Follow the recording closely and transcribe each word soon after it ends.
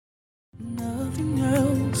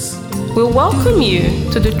We welcome you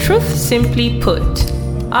to the Truth Simply Put,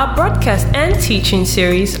 our broadcast and teaching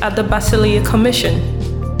series at the Basileia Commission.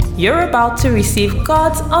 You're about to receive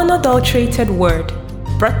God's unadulterated word,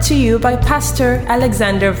 brought to you by Pastor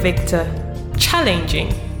Alexander Victor,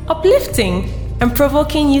 challenging, uplifting, and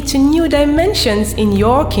provoking you to new dimensions in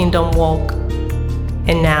your kingdom walk.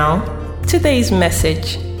 And now, today's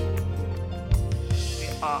message. We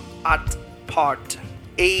are at part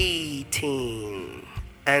 18.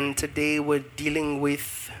 And today we're dealing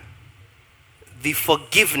with the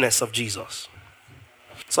forgiveness of Jesus.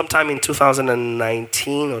 Sometime in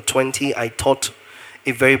 2019 or 20, I taught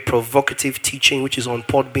a very provocative teaching which is on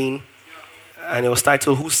Podbean. And it was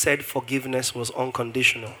titled, Who Said Forgiveness Was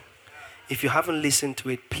Unconditional? If you haven't listened to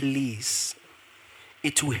it, please.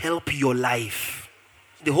 It will help your life.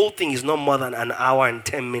 The whole thing is not more than an hour and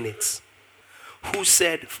 10 minutes. Who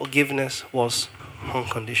said forgiveness was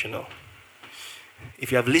unconditional?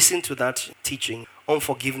 If you have listened to that teaching,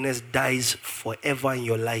 unforgiveness dies forever in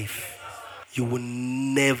your life. You will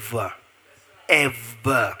never,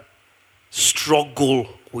 ever struggle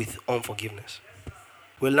with unforgiveness.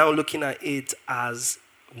 We're now looking at it as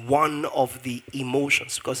one of the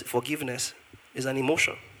emotions, because forgiveness is an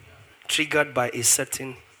emotion triggered by a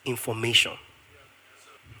certain information.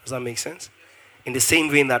 Does that make sense? In the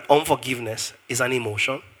same vein that unforgiveness is an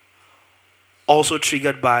emotion, also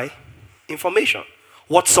triggered by information.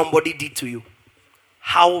 What somebody did to you,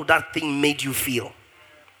 how that thing made you feel,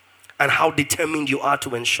 and how determined you are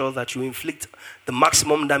to ensure that you inflict the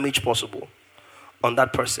maximum damage possible on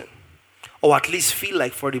that person. Or at least feel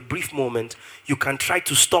like for the brief moment, you can try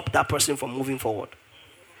to stop that person from moving forward.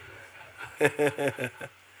 In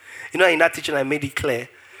that teaching I made it clear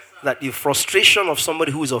that the frustration of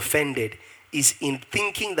somebody who is offended is in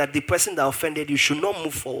thinking that the person that offended you should not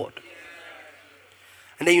move forward.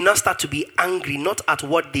 And then you now start to be angry, not at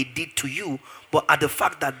what they did to you, but at the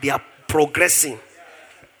fact that they are progressing.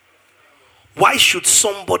 Why should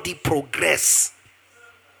somebody progress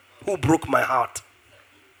who broke my heart?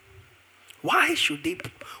 Why should they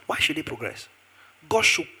progress? God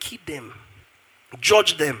should keep them,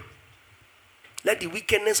 judge them. Let the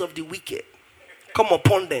wickedness of the wicked come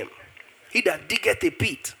upon them. He that diggeth a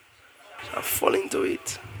pit shall fall into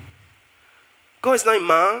it. God is not a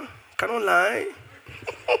man, cannot lie.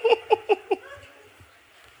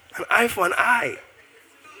 An eye for an eye,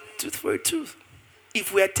 tooth for a tooth.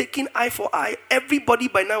 If we are taking eye for eye, everybody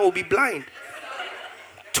by now will be blind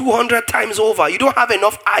 200 times over. You don't have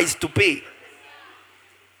enough eyes to pay.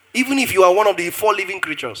 Even if you are one of the 4 living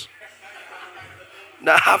creatures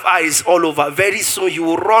that have eyes all over, very soon you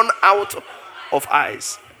will run out of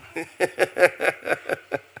eyes.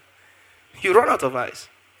 You run out of eyes.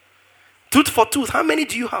 Tooth for tooth. How many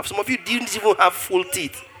do you have? Some of you didn't even have full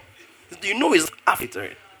teeth. You know it's half it.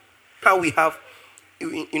 Right? How we have,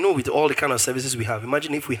 with all the kind of services we have.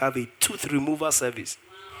 Imagine if we have a tooth removal service.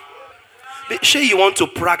 But sure, you want to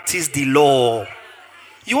practice the law.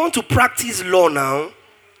 You want to practice law now.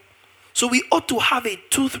 So we ought to have a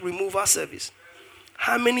tooth removal service.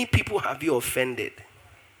 How many people have you offended?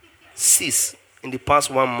 6 in the past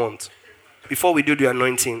 1 month. Before we do the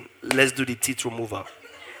anointing, let's do the teeth removal.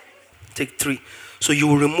 Take 3. So you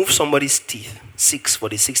will remove somebody's teeth 6 for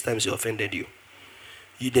the 6 times you offended you.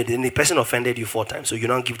 Then the person offended you 4 times, so you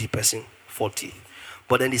don't give the person 4 teeth.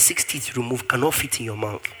 But then the 6 teeth you remove cannot fit in your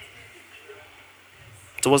mouth.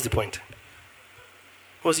 So what's the point?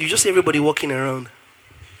 Because you just see everybody walking around.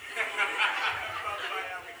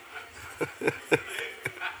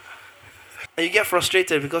 And you get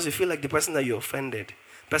frustrated because you feel like the person that you offended,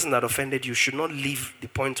 the person that offended you should not leave the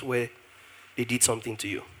point where they did something to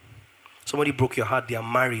you. Somebody broke your heart, they are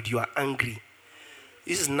married, you are angry.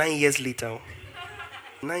 This is 9 years later.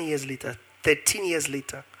 9 years later, 13 years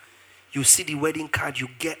later, you see the wedding card, you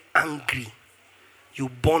get angry. You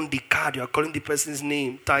burn the card, you are calling the person's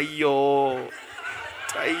name. Tayo.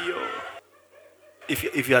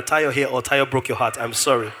 If you are Tayo here or Tayo broke your heart, I'm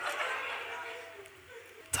sorry.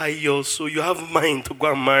 Tayo, so you have mind to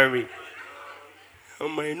go and marry. Oh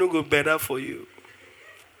my, no go better for you.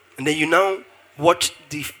 And then you now watch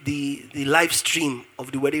the live stream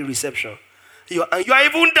of the wedding reception. You are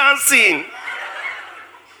even dancing.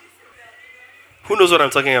 Who knows what I'm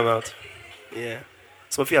talking about? Yeah.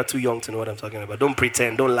 Some of you are too young to know what I'm talking about. Don't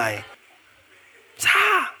pretend. Don't lie.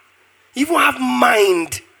 You even have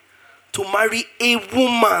mind to marry a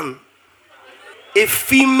woman. A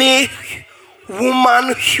female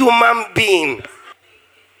woman, human being.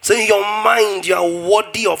 So in your mind, you are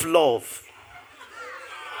worthy of love.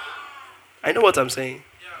 I know what I'm saying.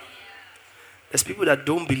 There's people that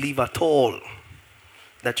don't believe at all.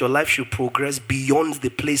 that your life should progress beyond the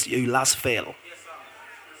place you last fell,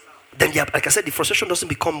 then, like I said, the frustration doesn't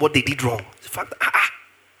become what they did wrong. The fact that,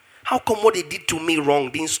 how come what they did to me wrong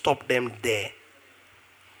didn't stop them there?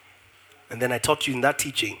 And then I taught you in that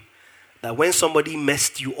teaching that when somebody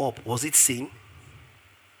messed you up, was it sin?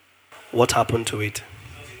 What happened to it?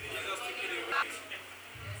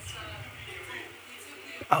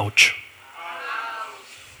 Ouch.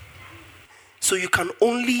 So you can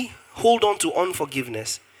only hold on to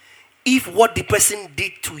unforgiveness if what the person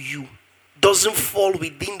did to you doesn't fall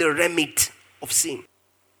within the remit of sin.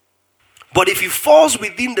 But if it falls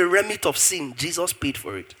within the remit of sin, Jesus paid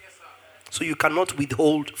for it. So you cannot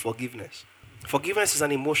withhold forgiveness. Forgiveness is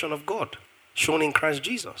an emotion of God shown in Christ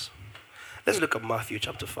Jesus. Let's look at Matthew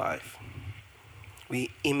chapter 5. We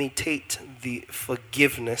imitate the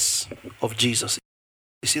forgiveness of Jesus.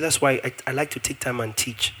 You see, that's why I like to take time and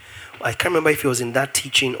teach. I can't remember if it was in that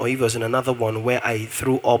teaching or if it was in another one where I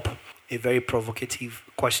threw up a very provocative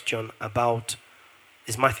question about,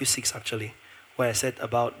 it's Matthew 6 actually, where I said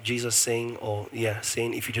about Jesus saying,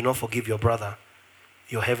 if you do not forgive your brother,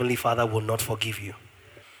 your heavenly Father will not forgive you.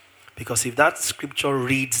 Because if that scripture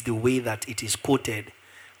reads the way that it is quoted,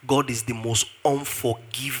 God is the most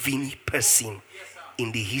unforgiving person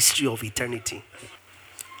in the history of eternity.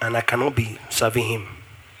 And I cannot be serving him.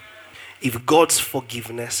 If God's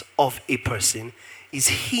forgiveness of a person is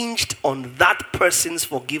hinged on that person's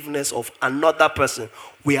forgiveness of another person,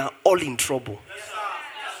 we are all in trouble. Yes, sir.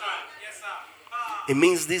 Yes, sir. Yes, sir. It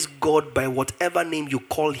means this God, by whatever name you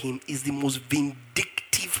call him, is the most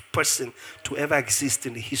vindictive person to ever exist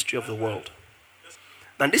in the history of the world.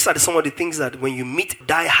 And these are some of the things that when you meet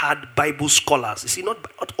die-hard Bible scholars, you see, not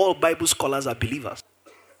all Bible scholars are believers.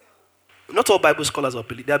 Not all Bible scholars are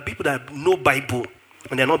believers. There are people that know Bible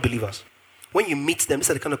and they're not believers. When you meet them, these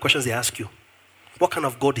are the kind of questions they ask you. What kind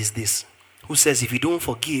of God is this? Who says if you don't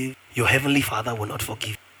forgive, your heavenly Father will not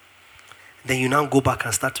forgive. Then you now go back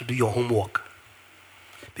and start to do your homework.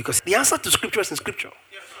 Because the answer to scripture is in scripture.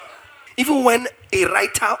 Yes, sir. Even when a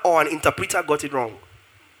writer or an interpreter got it wrong,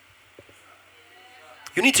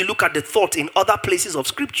 you need to look at the thought in other places of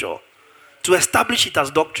scripture to establish it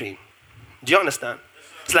as doctrine. Do you understand?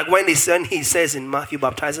 It's like when he says in Matthew,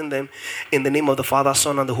 baptizing them in the name of the Father,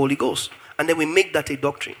 Son, and the Holy Ghost. And then we make that a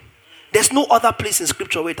doctrine. There's no other place in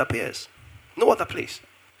scripture where it appears. No other place.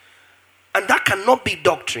 And that cannot be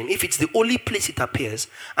doctrine if it's the only place it appears.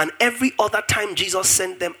 And every other time Jesus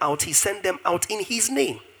sent them out, he sent them out in his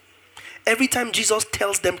name. Every time Jesus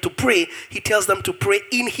tells them to pray, he tells them to pray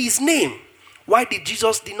in his name. Why did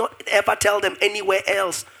Jesus not ever tell them anywhere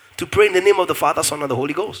else to pray in the name of the Father, Son, and the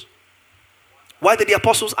Holy Ghost? Why did the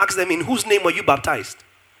apostles ask them, in whose name were you baptized?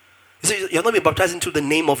 He said, you're not being baptized into the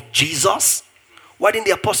name of Jesus. Why didn't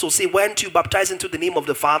the apostles say, weren't you baptized into the name of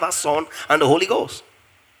the Father, Son, and the Holy Ghost?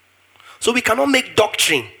 So we cannot make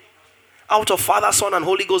doctrine out of Father, Son, and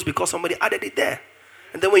Holy Ghost because somebody added it there.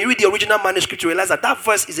 And then when you read the original manuscript, you realize that that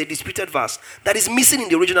verse is a disputed verse that is missing in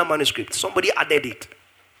the original manuscript. Somebody added it.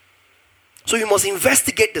 So you must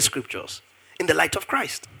investigate the scriptures in the light of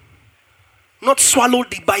Christ. Not swallow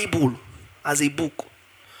the Bible as a book,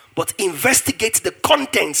 but investigate the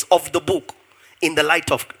contents of the book in the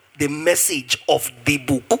light of the message of the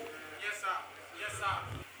book. Yes, sir. Yes,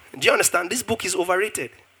 sir. Do you understand? This book is overrated.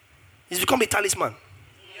 It's become a talisman.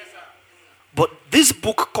 Yes, sir. But this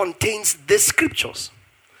book contains the scriptures.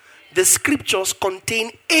 The scriptures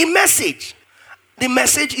contain a message. The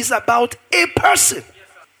message is about a person.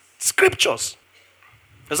 Scriptures.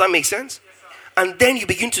 Does that make sense? And then you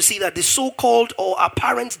begin to see that the so-called or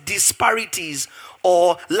apparent disparities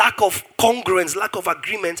or lack of congruence, lack of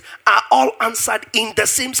agreement are all answered in the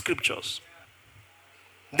same scriptures.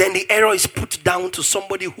 Then the error is put down to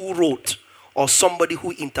somebody who wrote or somebody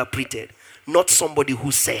who interpreted, not somebody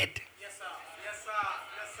who said. Yes, sir. Yes, sir.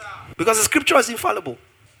 Yes, sir. Because the scripture is infallible.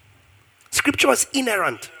 Scripture is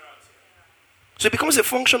inerrant. So it becomes a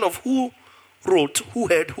function of who wrote, who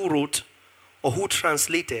heard, who wrote, or who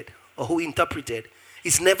translated, or who interpreted.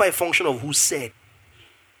 It's never a function of who said.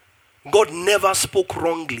 God never spoke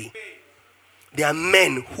wrongly. There are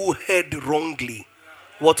men who heard wrongly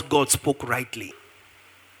what God spoke rightly.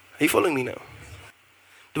 Are you following me now?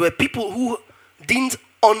 There were people who didn't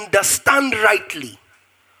understand rightly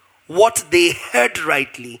what they heard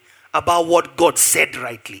rightly about what God said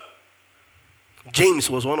rightly. James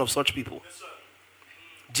was one of such people.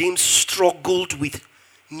 James struggled with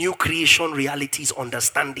new creation realities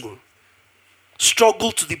understanding.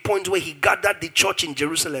 Struggled to the point where he gathered the church in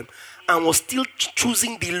Jerusalem and was still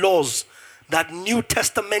choosing the laws that New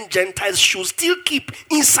Testament Gentiles should still keep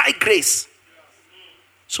inside grace.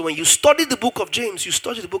 So when you study the book of James, you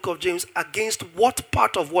study the book of James against what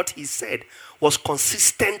part of what he said was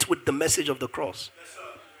consistent with the message of the cross.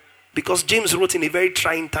 Because James wrote in a very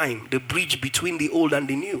trying time, the bridge between the old and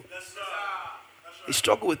the new. He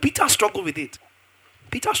struggled with Peter struggled with it.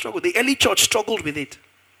 Peter struggled. The early church struggled with it.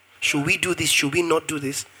 Should we do this? Should we not do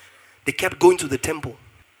this? They kept going to the temple.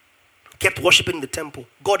 Kept worshiping the temple.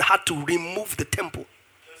 God had to remove the temple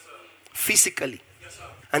physically.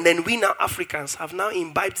 And then we now Africans have now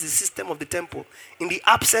imbibed the system of the temple in the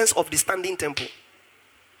absence of the standing temple.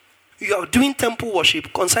 You are doing temple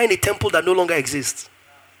worship concerning a temple that no longer exists.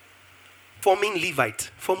 Forming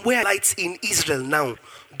Levite. From where Levites in Israel now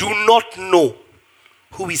do not know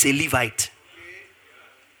who is a Levite.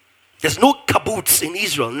 There's no kibbutz in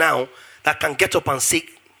Israel now that can get up and say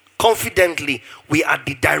confidently, we are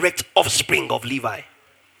the direct offspring of Levi.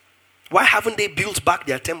 Why haven't they built back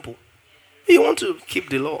their temple? You want to keep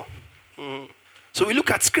the law. So we look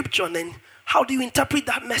at scripture and then how do you interpret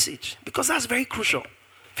that message? Because that's very crucial.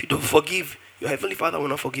 If you don't forgive, your Heavenly Father will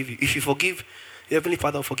not forgive you. If you forgive, your Heavenly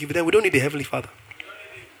Father will forgive you. Then we don't need the Heavenly Father.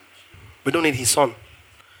 We don't need His Son.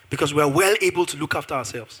 Because we are well able to look after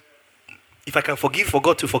ourselves. If I can forgive for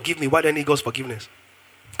God to forgive me, why do I need God's forgiveness?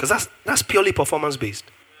 Because that's purely performance based.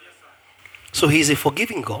 So He is a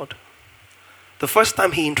forgiving God. The first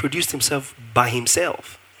time He introduced Himself by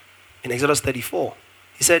Himself, in Exodus 34,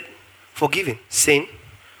 He said, forgiving sin,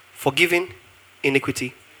 forgiving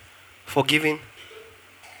iniquity, forgiving.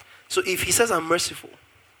 So if He says, I'm merciful,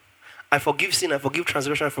 I forgive sin, I forgive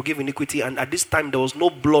transgression, I forgive iniquity, and at this time there was no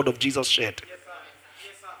blood of Jesus shed.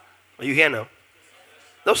 Are you here now?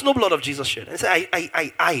 There was no blood of Jesus shed. And say,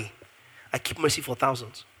 I keep mercy for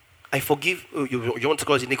thousands. I forgive. You want to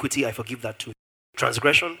cause iniquity? I forgive that too.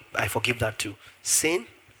 Transgression? I forgive that too. Sin?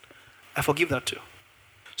 I forgive that too.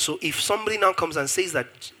 So if somebody now comes and says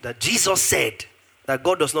that Jesus said that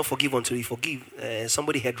God does not forgive until He forgive,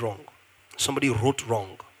 somebody heard wrong. Somebody wrote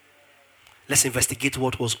wrong. Let's investigate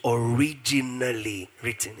what was originally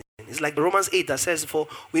written. It's like Romans 8 that says, for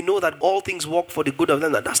we know that all things work for the good of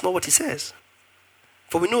them. That's not what it says.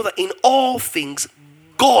 For we know that in all things,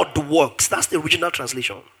 God works. That's the original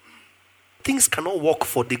translation. Things cannot work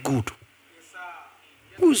for the good.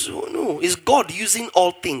 No, it's God using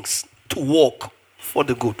all things to work for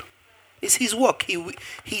the good. It's His work.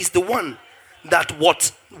 He's the one that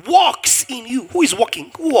what works in you. Who is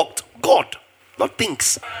working? Who worked? God. Not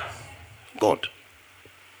things. God.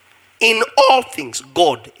 In all things,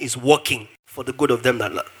 God is working for the good of them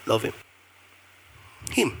that love Him.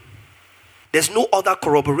 Him. There's no other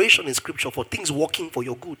corroboration in scripture for things working for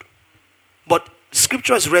your good. But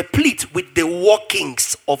scripture is replete with the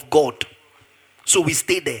workings of God. So we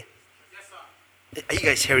stay there. Are you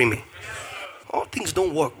guys hearing me? All things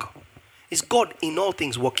don't work. It's God in all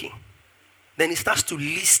things working. Then He starts to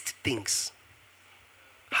list things.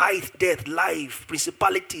 Height, death, life,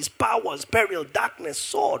 principalities, powers, peril, darkness,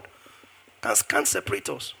 sword. Can't separate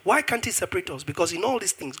us. Why can't He separate us? Because in all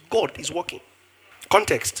these things, God is working.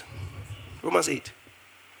 Context. Romans 8.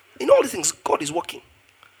 In all these things, God is working.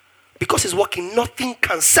 Because He's working, nothing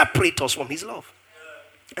can separate us from His love.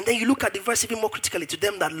 And then you look at the verse even more critically. To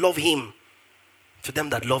them that love Him. To them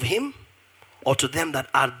that love Him. Or to them that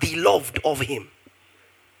are beloved of Him.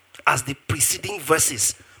 As the preceding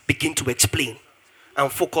verses begin to explain.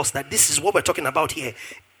 And focus that this is what we're talking about here.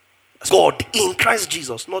 God in Christ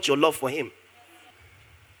Jesus, not your love for Him.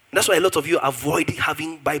 That's why a lot of you avoid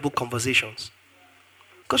having Bible conversations.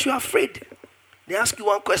 Because you're afraid. They ask you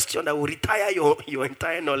one question that will retire your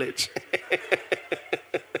entire knowledge.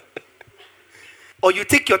 Or you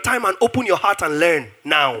take your time and open your heart and learn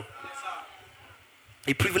now.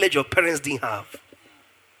 A privilege your parents didn't have.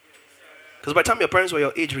 Because by the time your parents were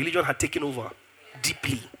your age, religion had taken over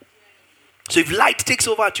deeply. So if light takes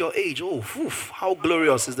over at your age, how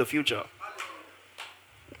glorious is the future.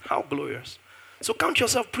 How glorious. So count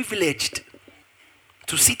yourself privileged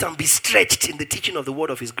to sit and be stretched in the teaching of the word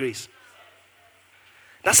of His grace.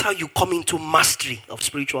 That's how you come into mastery of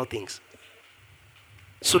spiritual things.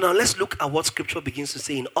 So now let's look at what scripture begins to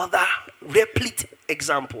say in other replete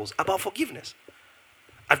examples about forgiveness.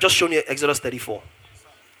 I've just shown you Exodus 34.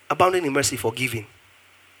 Abounding in mercy, forgiving.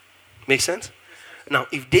 Make sense? Now,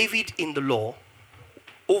 if David in the law,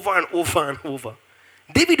 over and over and over,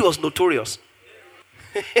 David was notorious.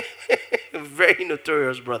 Very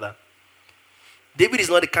notorious, brother. David is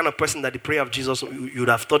not the kind of person that the prayer of Jesus, you would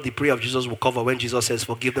have thought the prayer of Jesus would cover when Jesus says,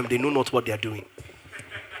 forgive them, they know not what they are doing.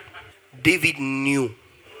 David knew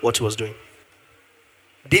what he was doing.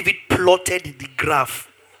 David plotted the graph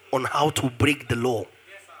on how to break the law.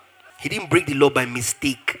 He didn't break the law by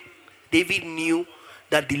mistake. David knew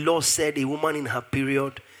that the law said a woman in her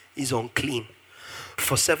period is unclean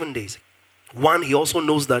for 7 days. One, he also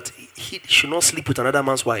knows that he should not sleep with another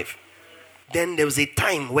man's wife. Then there was a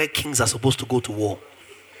time where kings are supposed to go to war.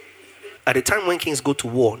 At the time when kings go to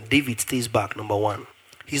war, David stays back, number one.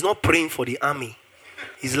 He's not praying for the army.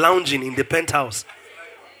 He's lounging in the penthouse.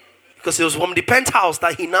 Because it was from the penthouse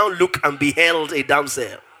that he now looked and beheld a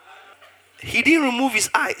damsel. He didn't remove his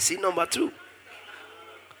eyes. See, number two.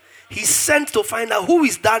 He sent to find out who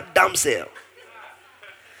is that damsel.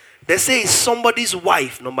 They say it's somebody's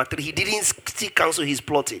wife. Number three. He didn't still cancel his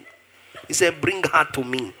plotting. He said, bring her to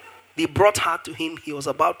me. They brought her to him. He was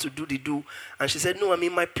about to do the do. And she said, no, I'm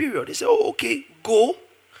in my period. He said, oh, okay, go.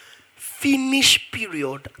 Finish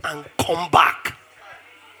period and come back.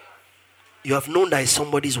 You have known that it's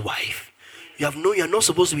somebody's wife. You have known you're not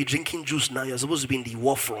supposed to be drinking juice now. You're supposed to be in the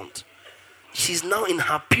war front. She's now in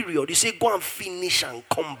her period. You say, go and finish and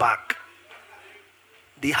come back.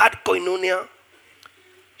 They had koinonia.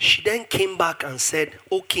 She then came back and said,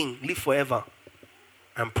 oh king, live forever.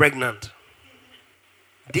 I'm pregnant.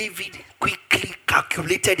 David quickly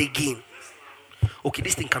calculated again. Okay,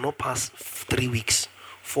 this thing cannot pass 3 weeks,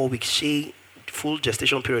 4 weeks. She full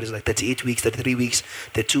gestation period is like 38 weeks, 33 weeks,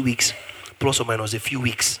 32 weeks, plus or minus a few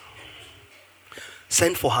weeks.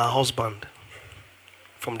 Send for her husband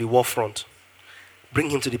from the war front. Bring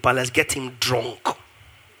him to the palace, get him drunk.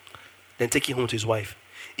 Then take him home to his wife.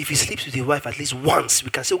 If he sleeps with his wife at least once,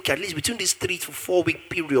 we can say, okay, at least between this 3 to 4 week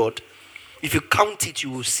period, if you count it,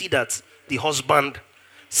 you will see that the husband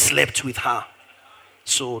slept with her.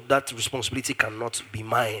 So that responsibility cannot be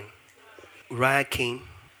mine. Uriah came,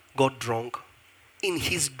 got drunk. In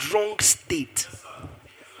his drunk state,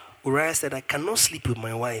 Uriah said, I cannot sleep with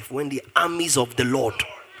my wife when the armies of the Lord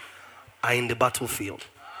are in the battlefield.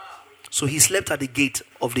 So he slept at the gate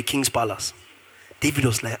of the king's palace. David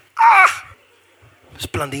was like, his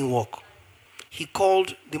plan didn't work. He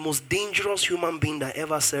called the most dangerous human being that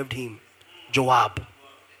ever served him, Joab.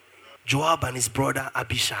 Joab and his brother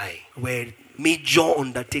Abishai were major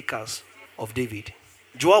undertakers of David.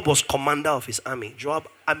 Joab was commander of his army. Joab,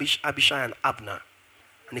 Abishai, and Abner.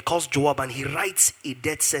 And he calls Joab and he writes a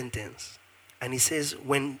death sentence. And he says,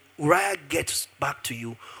 when Uriah gets back to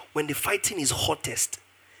you, when the fighting is hottest,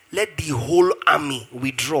 let the whole army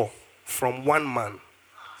withdraw from one man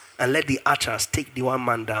and let the archers take the one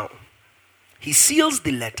man down. He seals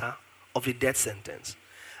the letter of the death sentence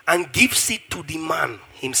and gives it to the man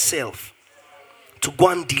himself to go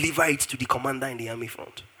and deliver it to the commander in the army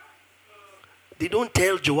front. They don't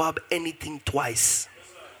tell Joab anything twice.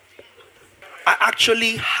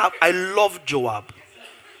 I love Joab.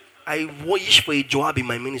 I wish for a Joab in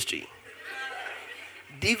my ministry.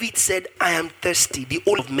 David said, I am thirsty, the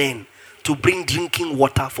old of men, to bring drinking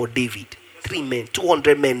water for David. 3 men,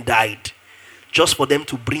 200 men died just for them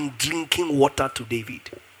to bring drinking water to David.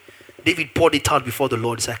 David poured it out before the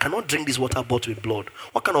Lord. He said, I cannot drink this water bought with blood.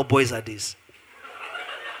 What kind of boys are these?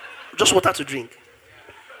 Just water to drink.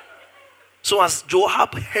 So as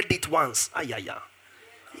Joab heard it once,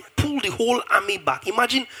 pull the whole army back.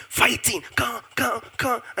 Imagine fighting,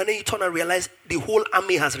 and then you turn and realize the whole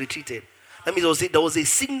army has retreated. That means there was a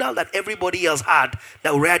signal that everybody else had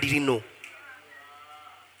that Uriah didn't know.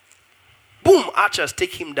 Boom, archers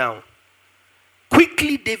take him down.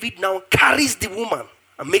 Quickly, David now carries the woman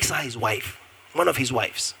and makes her his wife, one of his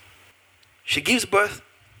wives. She gives birth,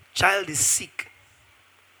 child is sick.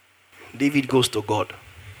 David goes to God.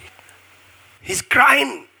 He's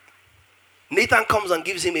crying. Nathan comes and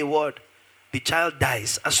gives him a word. The child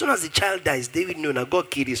dies. As soon as the child dies, David knew that God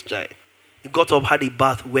killed his child. He got up, had a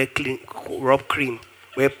bath, rub cream,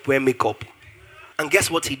 wear makeup. And guess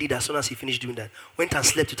what he did as soon as he finished doing that? Went and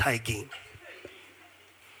slept with her again.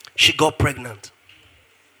 She got pregnant.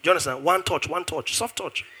 Do you understand? One touch, soft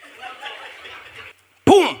touch.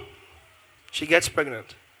 Boom! She gets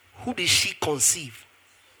pregnant. Who did she conceive?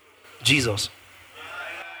 Jesus.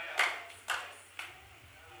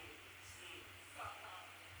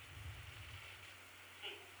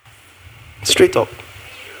 Straight up.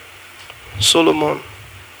 Solomon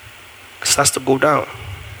starts to go down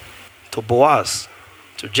to Boaz,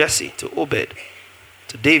 to Jesse, to Obed,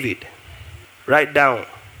 to David, right down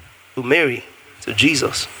to Mary, to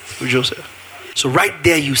Jesus, to Joseph. So right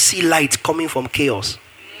there you see light coming from chaos.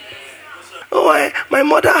 Oh, my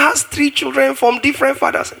mother has 3 children from different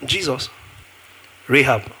fathers. Jesus.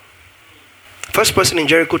 Rahab. First person in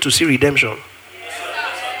Jericho to see redemption.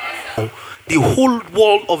 The whole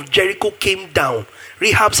wall of Jericho came down.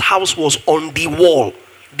 Rahab's house was on the wall.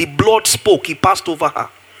 The blood spoke. He passed over her.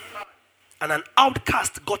 And an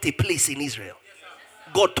outcast got a place in Israel.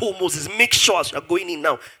 God told Moses, make sure as you are going in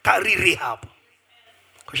now, carry Rahab.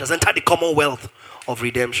 Because she has entered the commonwealth of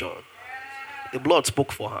redemption. The blood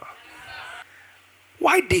spoke for her.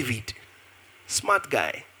 Why David? Smart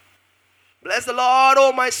guy. Bless the Lord,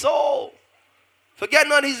 oh my soul. Forget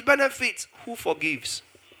not his benefits. Who forgives?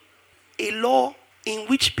 A law in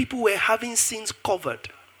which people were having sins covered.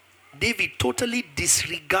 David totally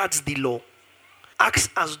disregards the law. Acts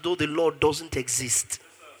as though the law doesn't exist.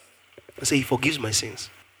 I say, he forgives my sins.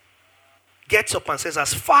 Gets up and says,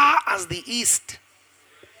 as far as the east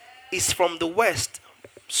is from the west,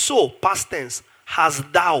 so, past tense, has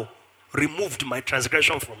thou removed my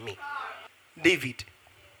transgression from me. David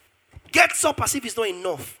gets up as if it's not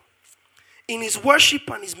enough in his worship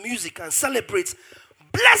and his music and celebrates.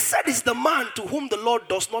 Blessed is the man to whom the Lord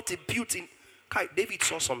does not impute in. David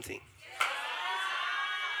saw something.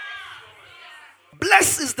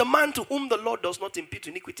 Blessed is the man to whom the Lord does not impute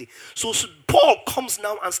iniquity. So Paul comes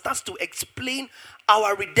now and starts to explain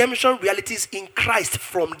our redemption realities in Christ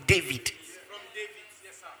from David.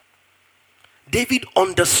 David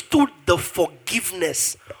understood the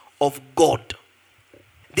forgiveness of God.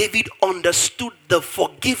 David understood the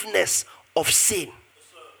forgiveness of sin.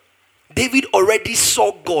 David already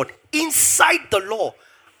saw God inside the law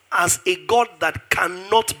as a God that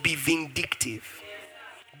cannot be vindictive.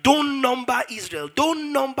 Don't number Israel.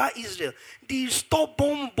 Don't number Israel. The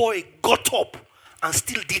stubborn boy got up and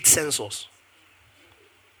still did census.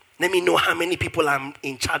 Let me know how many people I'm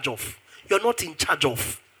in charge of. You're not in charge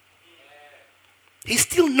of. He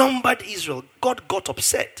still numbered Israel. God got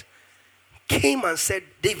upset. Came and said,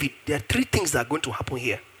 David, there are 3 things that are going to happen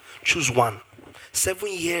here. Choose one.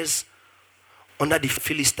 7 years under the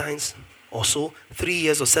Philistines or so. 3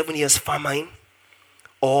 years or 7 years famine.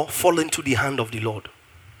 Or fall into the hand of the Lord.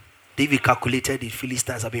 David calculated the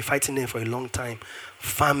Philistines. I've been fighting them for a long time.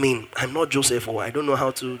 Famine. I'm not Joseph, or I don't know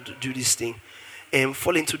how to do this thing. And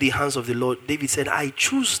fall into the hands of the Lord. David said, I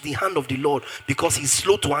choose the hand of the Lord because he's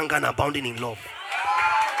slow to anger and abounding in love.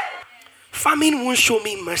 Famine won't show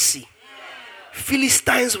me mercy.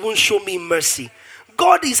 Philistines won't show me mercy.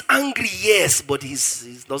 God is angry, yes, but he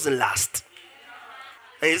doesn't last.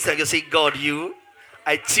 And it's like you say, God,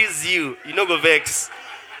 I choose you. You know, go vex.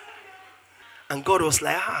 And God was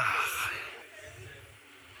like,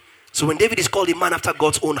 So when David is called a man after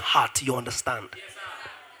God's own heart, you understand.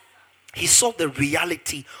 He saw the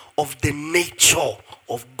reality of the nature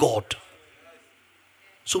of God.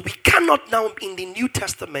 So we cannot now in the New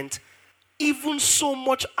Testament even so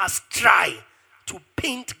much as try to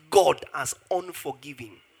paint God as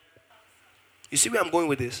unforgiving. You see where I'm going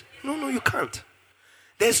with this? No, you can't.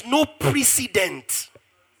 There's no precedent.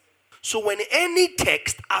 So when any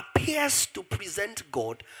text appears to present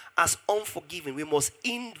God as unforgiving, we must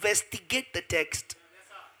investigate the text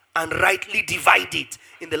and rightly divide it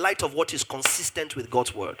in the light of what is consistent with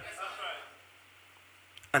God's word.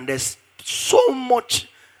 And there's so much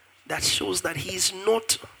that shows that he is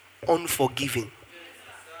not unforgiving.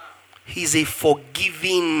 He's a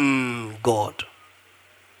forgiving God.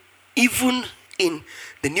 Even in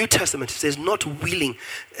the New Testament, it says not willing.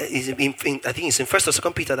 I think it's in 1st or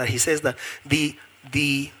 2nd Peter that he says that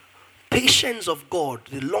the patience of God,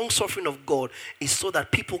 the long suffering of God is so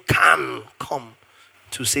that people can come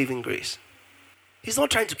to saving grace. He's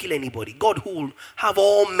not trying to kill anybody. God who will have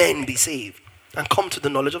all men be saved and come to the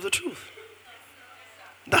knowledge of the truth.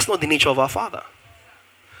 That's not the nature of our Father.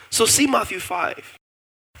 So see Matthew 5.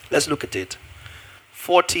 Let's look at it.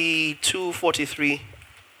 42, 43.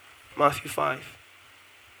 Matthew 5.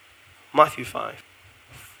 Matthew 5.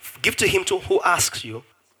 Give to him who asks you,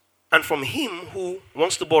 and from him who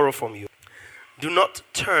wants to borrow from you. Do not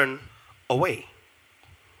turn away.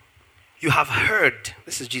 You have heard,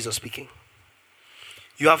 this is Jesus speaking.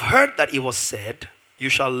 You have heard that it was said, you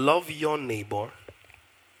shall love your neighbor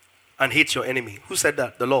and hate your enemy. Who said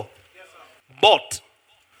that? The law. Yes, sir. But,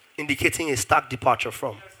 indicating a stark departure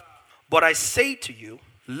from. Yes, sir. But I say to you,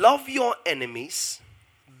 love your enemies,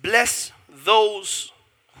 bless those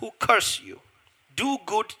who curse you, do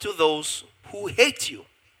good to those who hate you,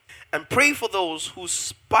 and pray for those who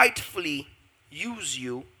spitefully use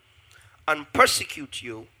you and persecute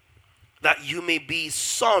you, that you may be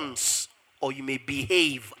sons, or you may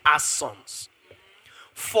behave as sons.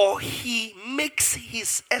 For he makes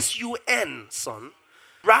his S-U-N, son,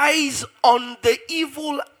 rise on the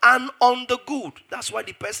evil and on the good. That's why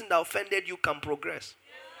the person that offended you can progress.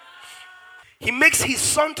 He makes his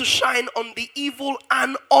sun to shine on the evil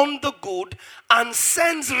and on the good, and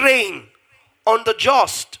sends rain on the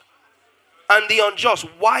just and the unjust.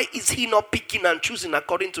 Why is he not picking and choosing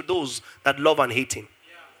according to those that love and hate him?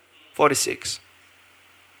 46.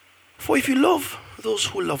 For if you love those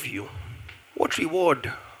who love you, what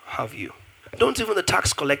reward have you? Don't even the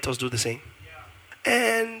tax collectors do the same?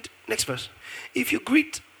 And next verse. If you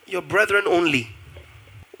greet your brethren only,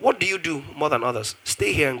 what do you do more than others?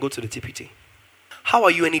 Stay here and go to the TPT. How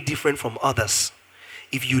are you any different from others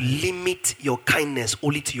if you limit your kindness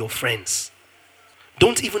only to your friends?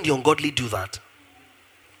 Don't even the ungodly do that.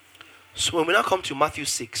 So when we now come to Matthew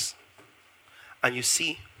 6, and you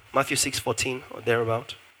see Matthew 6:14 or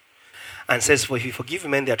thereabout, and says, for if you forgive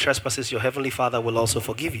men their trespasses, your heavenly Father will also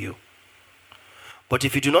forgive you. But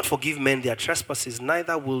if you do not forgive men their trespasses,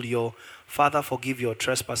 neither will your Father forgive your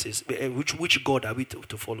trespasses. Which God are we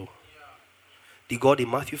to follow? The God in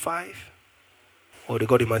Matthew 5 or the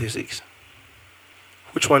God in Matthew 6?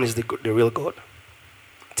 Which one is the real God?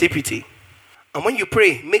 TPT. And when you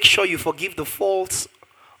pray, make sure you forgive the faults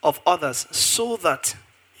of others so that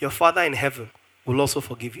your Father in heaven will also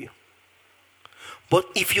forgive you. But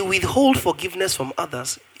if you withhold forgiveness from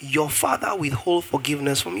others, your Father withhold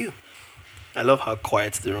forgiveness from you. I love how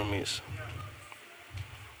quiet the room is.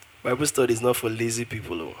 Bible study is not for lazy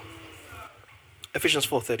people. Oh. Ephesians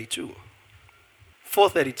 4:32.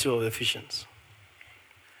 4:32 of Ephesians.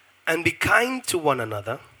 And be kind to one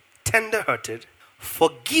another, tender-hearted,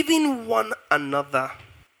 forgiving one another,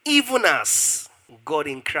 even as God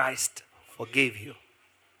in Christ forgave you.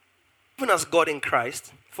 Even as God in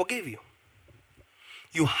Christ forgave you.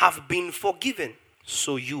 You have been forgiven,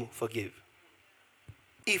 so you forgive.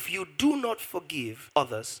 If you do not forgive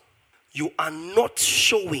others, you are not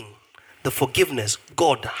showing the forgiveness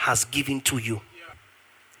God has given to you.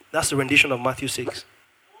 That's the rendition of Matthew 6.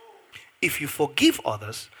 If you forgive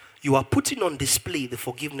others, you are putting on display the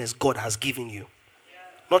forgiveness God has given you.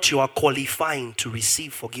 Not you are qualifying to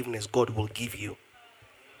receive forgiveness God will give you.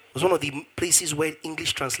 It was one of the places where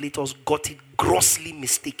English translators got it grossly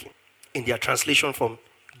mistaken in their translation from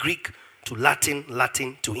Greek to Latin,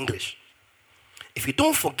 Latin to English. If you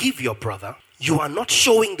don't forgive your brother, you are not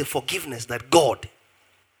showing the forgiveness that God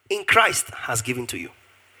in Christ has given to you.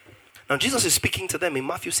 Now Jesus is speaking to them in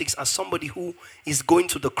Matthew 6 as somebody who is going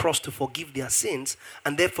to the cross to forgive their sins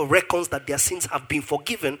and therefore reckons that their sins have been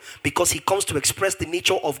forgiven because he comes to express the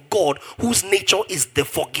nature of God, whose nature is the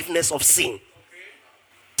forgiveness of sin.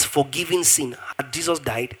 It's forgiving sin. Had Jesus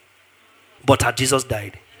died? But had Jesus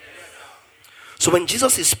died? So when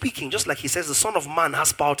Jesus is speaking, just like he says the Son of Man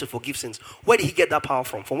has power to forgive sins, where did he get that power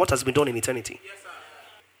from? From what has been done in eternity.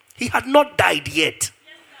 He had not died yet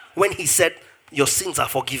when he said your sins are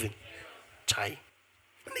forgiven. Chai.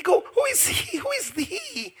 And they go, who is he? Who is the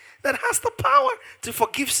he that has the power to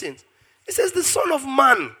forgive sins? He says the Son of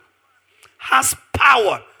Man has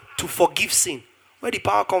power to forgive sin. Where did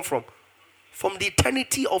power come from? From the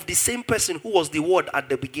eternity of the same person who was the Word at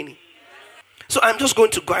the beginning. So I'm just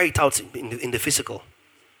going to guide it out in the physical.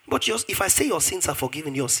 But just if I say your sins are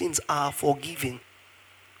forgiven, your sins are forgiven.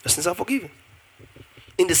 Your sins are forgiven.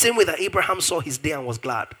 In the same way that Abraham saw his day and was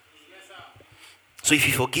glad. So if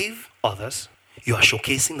you forgive others, you are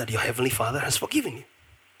showcasing that your Heavenly Father has forgiven you.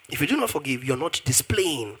 If you do not forgive, you're not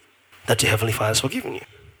displaying that your Heavenly Father has forgiven you.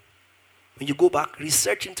 When you go back,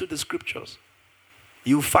 research into the scriptures,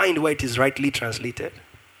 you find where it is rightly translated.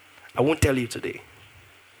 I won't tell you today.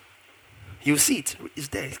 You see it. It's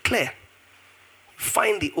there. It's clear.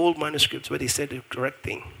 Find the old manuscripts where they said the correct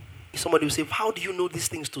thing. Somebody will say, how do you know these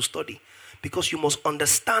things to study? Because you must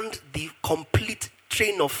understand the complete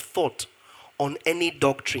train of thought on any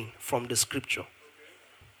doctrine from the scripture.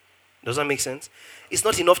 Does that make sense? It's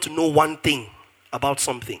not enough to know one thing about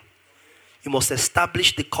something. You must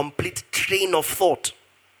establish the complete train of thought.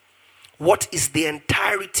 What is the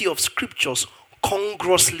entirety of scriptures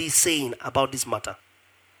congruously saying about this matter?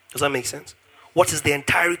 Does that make sense? What is the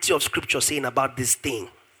entirety of scripture saying about this thing?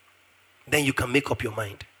 Then you can make up your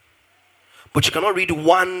mind. But you cannot read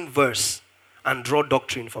one verse and draw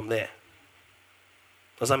doctrine from there.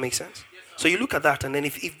 Does that make sense? So you look at that, and then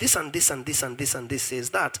if this and this and this and this and this says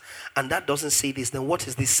that, and that doesn't say this, then what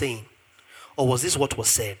is this saying? Or was this what was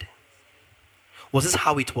said? Was this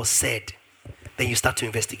how it was said? Then you start to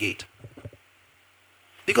investigate.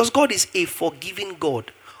 Because God is a forgiving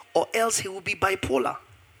God, or else he will be bipolar.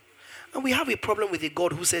 And we have a problem with a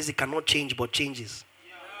God who says he cannot change but changes.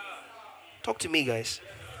 Talk to me, guys.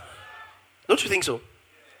 Don't you think so?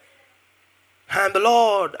 I am the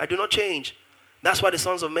Lord, I do not change. That's why the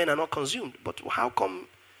sons of men are not consumed. But how come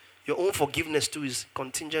your own forgiveness too is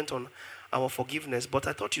contingent on our forgiveness? But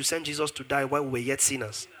I thought you sent Jesus to die while we were yet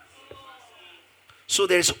sinners. So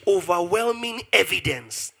there's overwhelming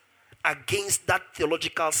evidence against that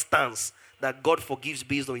theological stance that God forgives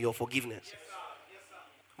based on your forgiveness.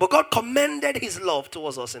 But God commended his love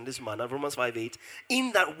towards us in this manner, Romans 5:8,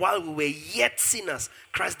 in that while we were yet sinners,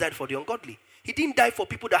 Christ died for the ungodly. He didn't die for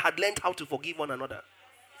people that had learned how to forgive one another.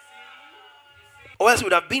 Or else it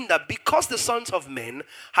would have been that because the sons of men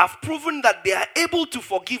have proven that they are able to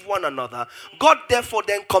forgive one another, God therefore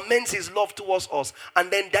then commends his love towards us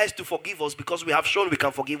and then dies to forgive us because we have shown we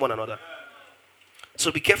can forgive one another.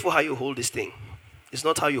 So be careful how you hold this thing. It's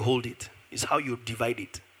not how you hold it. It's how you divide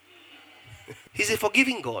it. He's a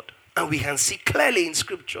forgiving God. And we can see clearly in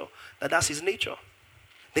scripture that that's his nature.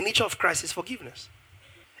 The nature of Christ is forgiveness.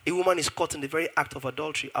 A woman is caught in the very act of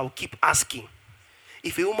adultery. I will keep asking.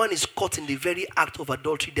 If a woman is caught in the very act of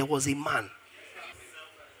adultery, there was a man.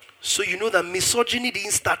 So you know that misogyny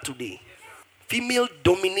didn't start today. Female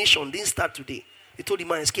domination didn't start today. They told the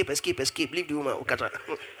man, escape, escape, escape. Leave the woman.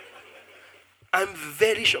 I'm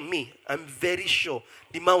very sure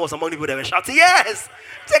the man was among the people that were shouting, yes,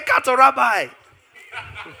 take her to Rabbi.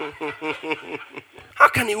 How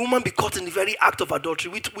can a woman be caught in the very act of adultery?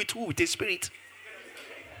 With who? With a spirit.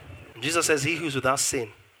 Jesus says, he who is without sin,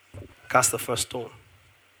 cast the first stone.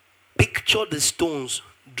 Picture the stones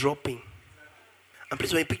dropping. And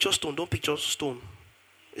please, when you picture stone, don't picture stone.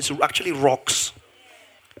 It's actually rocks.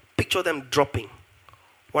 Picture them dropping,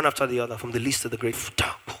 one after the other, from the least to the great.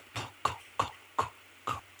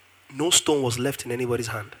 No stone was left in anybody's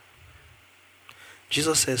hand.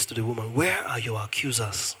 Jesus says to the woman, where are your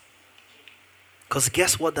accusers? Because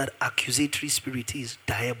guess what that accusatory spirit is?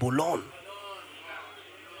 Diabolon.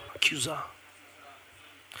 Accuser.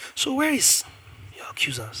 So where is your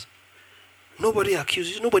accusers? Nobody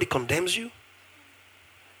accuses you. Nobody condemns you.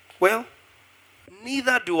 Well,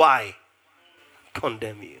 neither do I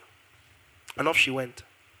condemn you. And off she went.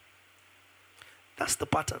 That's the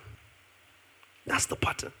pattern. That's the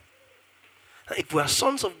pattern. If we are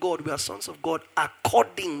sons of God, we are sons of God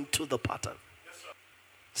according to the pattern.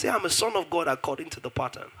 Say, I'm a son of God according to the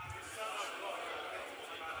pattern.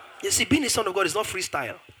 You see, being a son of God is not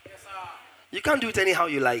freestyle. You can't do it anyhow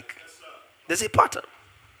you like. There's a pattern.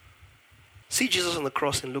 See Jesus on the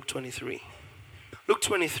cross in Luke 23. Luke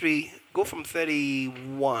 23, go from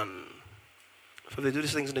 31. For they do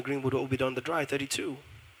these things in the green wood, what will be done in the dry? 32.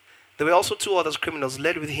 There were also two other criminals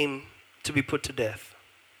led with him to be put to death.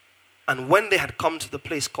 And when they had come to the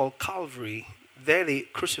place called Calvary, there they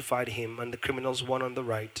crucified him and the criminals, one on the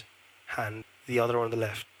right hand, the other on the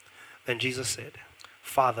left. Then Jesus said,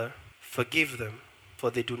 Father, forgive them,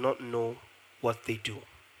 for they do not know what they do.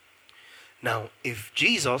 Now, if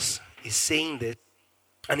Jesus is saying this,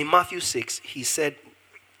 and in Matthew 6, he said,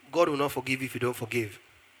 God will not forgive if you don't forgive.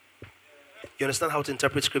 You understand how to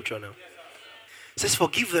interpret scripture now? It says,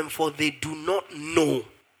 forgive them, for they do not know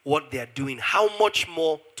what they are doing. How much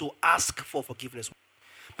more to ask for forgiveness?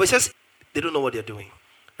 But it says, they don't know what they're doing.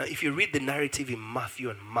 Now, if you read the narrative in Matthew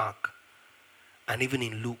and Mark, and even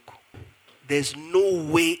in Luke, there's no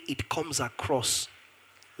way it comes across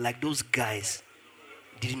like those guys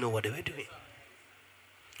didn't know what they were doing.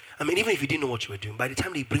 I mean, even if you didn't know what you were doing, by the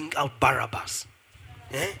time they bring out Barabbas,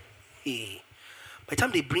 by the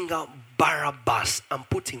time they bring out Barabbas and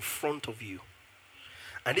put in front of you,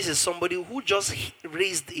 and this is somebody who just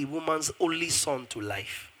raised a woman's only son to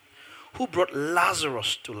life, who brought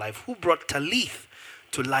Lazarus to life, who brought Talith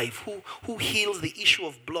to life, who healed the issue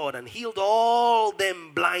of blood and healed all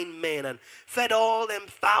them blind men and fed all them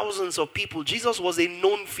thousands of people. Jesus was a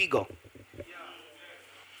known figure.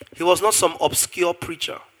 He was not some obscure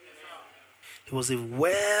preacher. He was a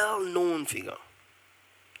well-known figure.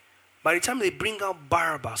 By the time they bring out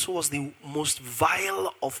Barabbas, who was the most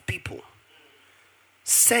vile of people,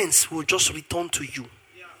 sense will just return to you.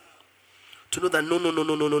 To know that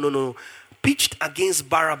no. Pitched against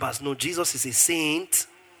Barabbas, no, Jesus is a saint.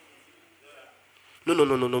 No.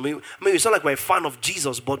 I mean, it's not like we're a fan of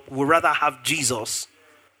Jesus, but we'd rather have Jesus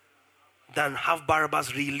than have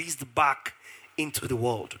Barabbas released back into the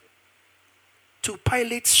world. To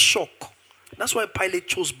Pilate's shock, that's why Pilate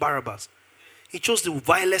chose Barabbas. He chose the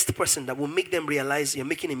vilest person that will make them realize you're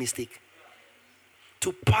making a mistake.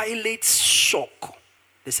 To Pilate's shock,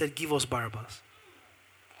 they said, give us Barabbas.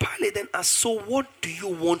 Pilate then asked, so what do you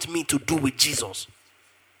want me to do with Jesus?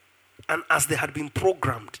 And as they had been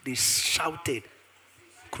programmed, they shouted,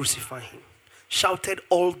 crucify him. Shouted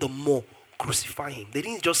all the more, crucify him. They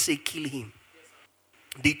didn't just say kill him.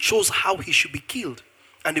 They chose how he should be killed.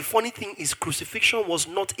 And the funny thing is, crucifixion was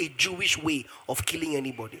not a Jewish way of killing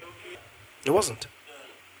anybody. It wasn't.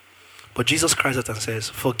 But Jesus cries out and says,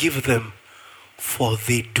 forgive them, for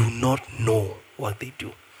they do not know what they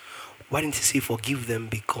do. Why didn't he say forgive them?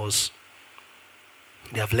 Because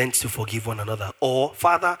they have learned to forgive one another. Or,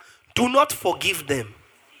 Father, do not forgive them,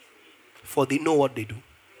 for they know what they do.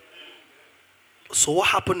 So what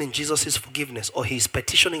happened in Jesus' forgiveness, or his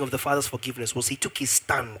petitioning of the Father's forgiveness, was he took his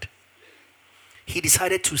stand. he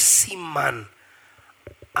decided to see man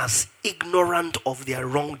as ignorant of their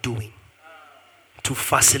wrongdoing to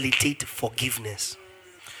facilitate forgiveness.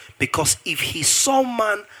 Because if he saw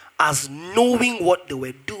man as knowing what they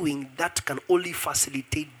were doing, that can only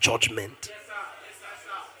facilitate judgment.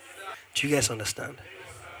 Do you guys understand?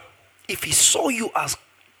 If he saw you as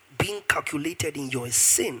being calculated in your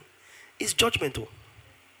sin, it's judgmental.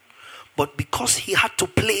 But because he had to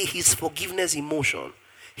play his forgiveness emotion,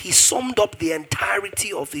 he summed up the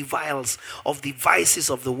entirety of the vices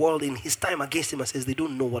of the world in his time against him and says they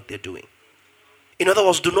don't know what they're doing. In other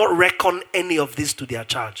words, do not reckon any of this to their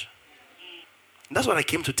charge. That's what I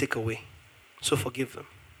came to take away. So forgive them.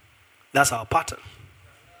 That's our pattern.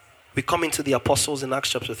 We come into the apostles in Acts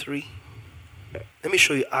chapter 3. Let me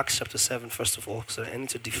show you Acts chapter 7 first of all. So I need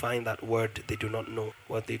to define that word. They do not know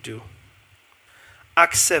what they do.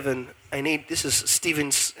 Acts 7, this is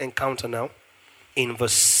Stephen's encounter now in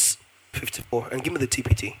verse 54. And give me the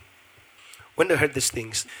TPT. When they heard these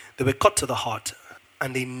things, they were cut to the heart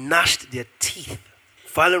and they gnashed their teeth.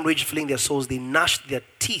 Violent rage filling their souls, they gnashed their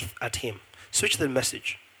teeth at him. Switch the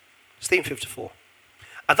message. Stay in 54.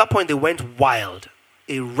 At that point, they went wild.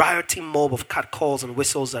 A rioting mob of catcalls and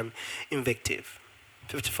whistles and invective.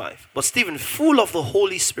 55. But Stephen, full of the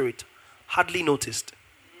Holy Spirit, hardly noticed.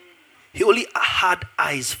 He only had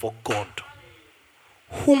eyes for God,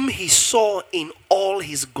 whom he saw in all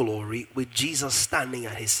his glory with Jesus standing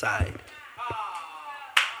at his side.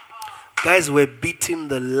 Guys were beating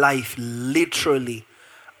the life literally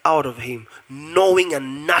out of him, gnawing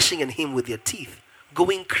and gnashing at him with their teeth,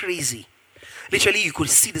 going crazy. Literally, you could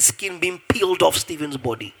see the skin being peeled off Stephen's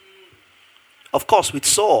body. Of course, with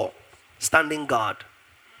Saul standing guard,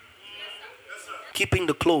 keeping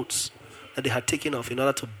the clothes that they had taken off in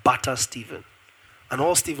order to batter Stephen. And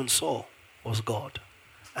all Stephen saw was God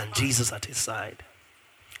and Jesus at his side.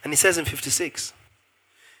 And he says in 56,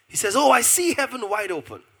 he says, "Oh, I see heaven wide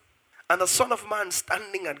open and the Son of Man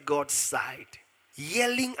standing at God's side."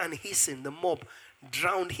 Yelling and hissing, the mob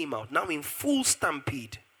drowned him out. Now in full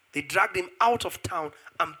stampede, they dragged him out of town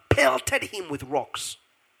and pelted him with rocks.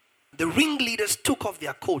 The ringleaders took off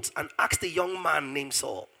their coats and asked a young man named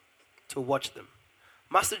Saul to watch them.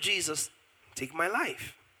 "Master Jesus, take my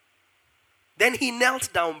life." Then he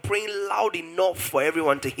knelt down, praying loud enough for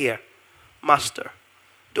everyone to hear. "Master,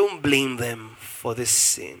 don't blame them for this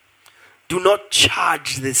sin. Do not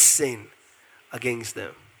charge this sin against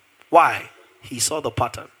them." Why? He saw the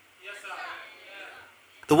pattern.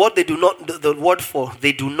 The word for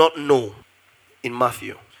they do not know in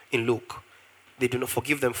Matthew, in Luke, they do not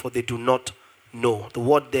forgive them for they do not know. The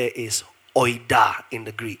word there is oida in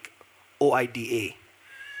the Greek, O-I-D-A.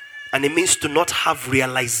 And it means to not have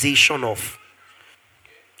realization of.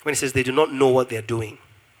 When it says they do not know what they're doing.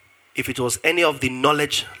 If it was any of the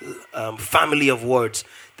knowledge family of words,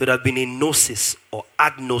 there would have been a gnosis or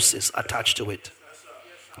agnosis attached to it.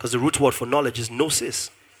 Because the root word for knowledge is gnosis.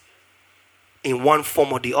 In one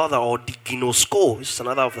form or the other, or diginosko, which is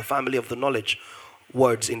another of the family of the knowledge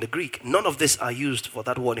words in the Greek. None of these are used for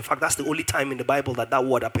that word. In fact, that's the only time in the Bible that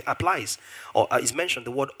word applies or is mentioned,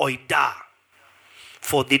 the word oida.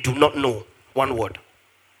 For they do not know. One word.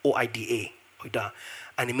 O-I-D-A. Oida.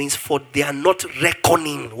 And it means for they are not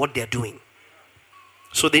reckoning what they are doing.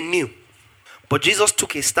 So they knew. But Jesus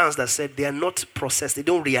took a stance that said they are not processed. They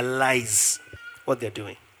don't realize what they're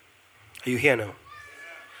doing. Are you here now?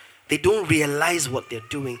 They don't realize what they're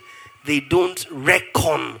doing. They don't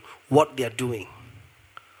reckon what they're doing.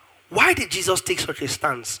 Why did Jesus take such a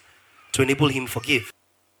stance? To enable him to forgive.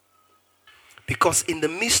 Because in the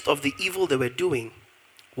midst of the evil they were doing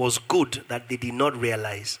was good that they did not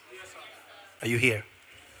realize. Are you here?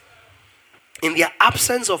 In their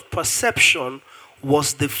absence of perception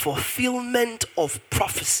was the fulfillment of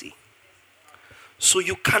prophecy. So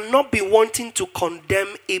you cannot be wanting to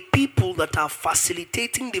condemn a people that are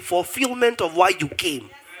facilitating the fulfillment of why you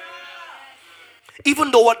came.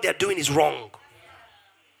 Even though what they're doing is wrong.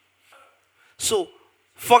 So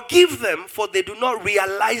forgive them for they do not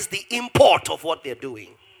realize the import of what they're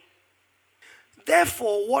doing.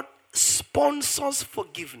 Therefore, what sponsors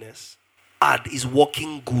forgiveness is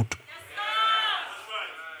working good.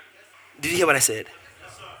 Did you hear what I said?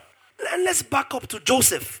 And let's back up to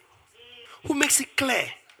Joseph, who makes it clear.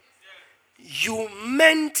 You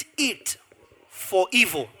meant it for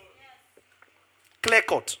evil. Clear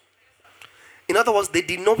cut. In other words, they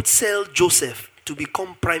did not sell Joseph to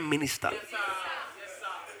become prime minister.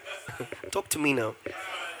 Talk to me now.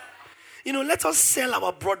 Let us sell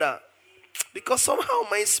our brother. Because somehow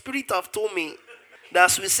my spirit have told me that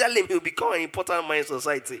as we sell him, he will become an important man in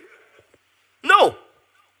society. No.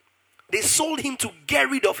 They sold him to get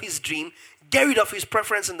rid of his dream, get rid of his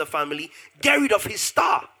preference in the family, get rid of his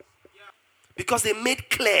star. Because they made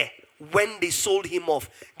clear when they sold him off.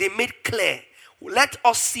 They made clear, let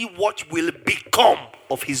us see what will become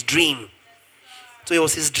of his dream. So it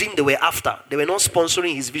was his dream they were after. They were not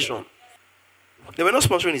sponsoring his vision. They were not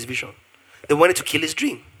sponsoring his vision. They wanted to kill his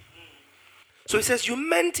dream. So he says, you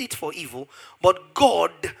meant it for evil, but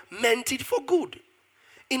God meant it for good,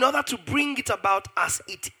 in order to bring it about as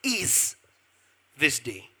it is this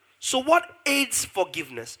day. So what aids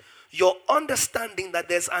forgiveness? Your understanding that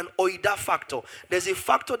there's an oida factor. There's a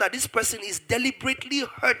factor that this person is deliberately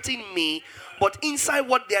hurting me, but inside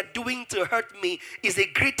what they are doing to hurt me is a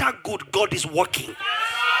greater good God is working.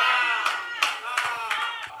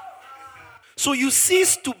 So you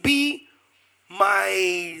cease to be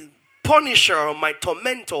my punisher or my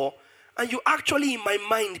tormentor, and you actually in my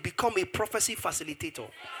mind become a prophecy facilitator.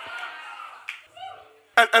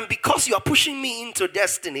 And because you are pushing me into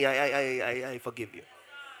destiny, I forgive you.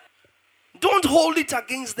 Don't hold it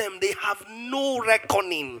against them. They have no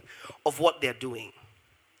reckoning of what they're doing.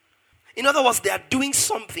 In other words, they are doing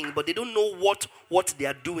something, but they don't know what they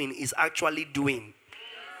are doing is actually doing.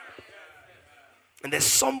 And there's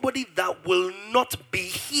somebody that will not be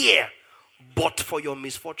here but for your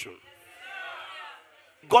misfortune.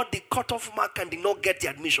 Got the cutoff mark and did not get the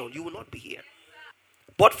admission. You will not be here.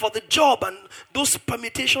 But for the job and those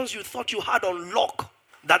permutations you thought you had on lock,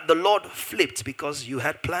 that the Lord flipped because you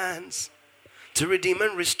had plans to redeem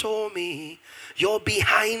and restore me. You're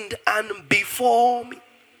behind and before me.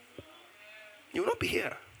 You will not be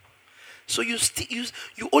here. So you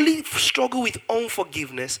only struggle with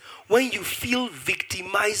unforgiveness when you feel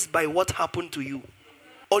victimized by what happened to you.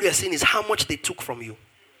 All you're saying is how much they took from you.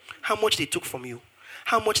 How much they took from you.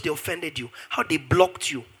 How much they offended you. How they blocked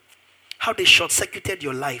you. How they short-circuited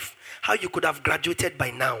your life. How you could have graduated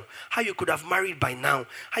by now. How you could have married by now.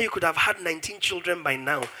 How you could have had 19 children by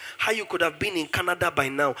now. How you could have been in Canada by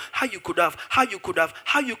now. How you could have. And you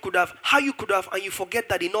forget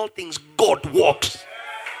that in all things, God works.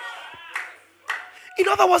 In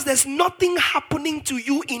other words, there's nothing happening to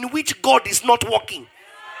you in which God is not working.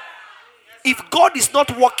 If God is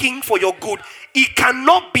not working for your good, it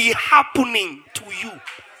cannot be happening to you.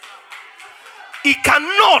 It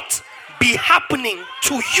cannot be happening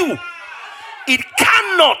to you. It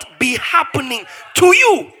cannot be happening to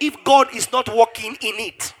you if God is not working in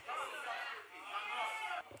it.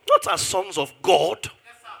 Not as sons of God.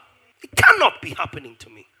 It cannot be happening to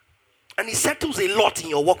me. And it settles a lot in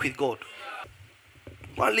your walk with God.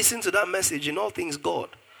 Well, listen to that message, in all things God.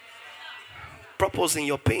 Purpose in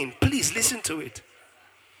your pain. Please listen to it.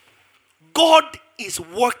 God is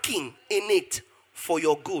working in it for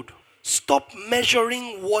your good. Stop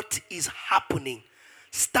measuring what is happening.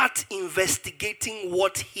 Start investigating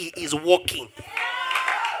what he is working.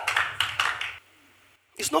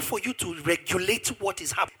 It's not for you to regulate what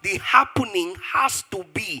is happening. The happening has to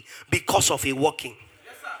be because of a working.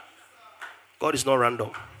 God is not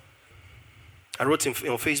random. I wrote on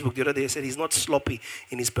Facebook the other day, I said he's not sloppy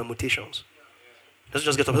in his permutations. Doesn't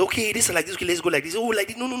just get up, okay, this is like this, okay, let's go like this. Oh, like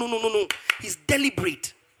this. No. He's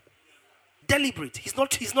deliberate.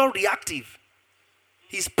 He's not reactive.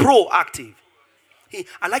 He's proactive.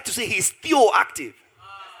 I like to say he's theoactive.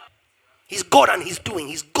 He's God and he's doing.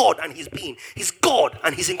 He's God and he's being. He's God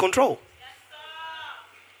and he's in control.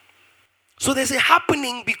 So there's a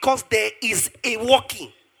happening because there is a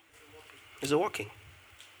working. There's a working.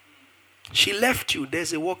 She left you,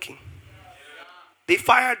 there's a working. They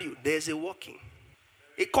fired you, there's a working.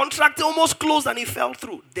 A contract almost closed and it fell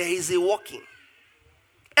through. There is a working.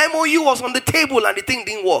 MOU was on the table and the thing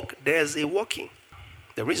didn't work. There's a working.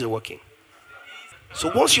 There is a working. So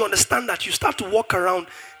once you understand that, you start to walk around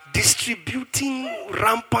distributing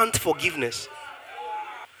rampant forgiveness.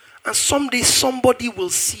 And someday somebody will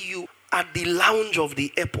see you at the lounge of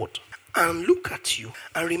the airport and look at you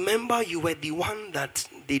and remember you were the one that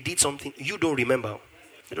they did something. You don't remember.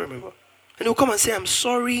 You don't remember. And they'll come and say, I'm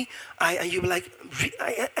sorry. And you'll be like,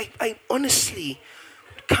 I honestly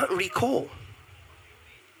can't recall.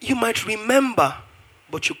 You might remember,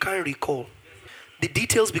 but you can't recall. The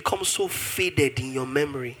details become so faded in your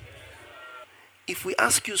memory. If we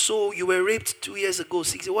ask you, so you were raped 2 years ago,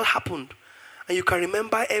 6 years, what happened? And you can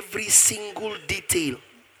remember every single detail.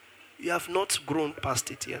 You have not grown past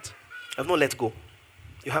it yet. You have not let go.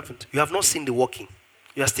 You haven't. You have not seen the working.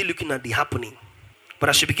 You are still looking at the happening. But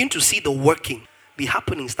as you begin to see the working, the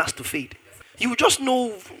happening starts to fade. You will just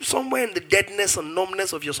know somewhere in the deadness and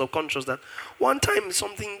numbness of your subconscious that one time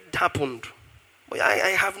something happened. But I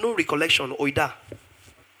have no recollection, oida.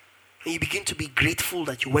 And you begin to be grateful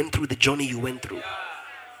that you went through the journey you went through.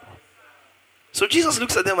 So Jesus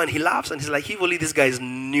looks at them and he laughs and he's like, if only this guy is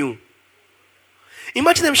new.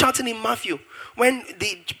 Imagine them shouting in Matthew when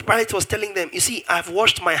the Pilate was telling them, you see, I've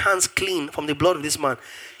washed my hands clean from the blood of this man.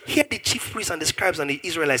 Here the chief priests and the scribes and the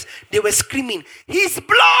Israelites, they were screaming, his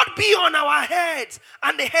blood be on our heads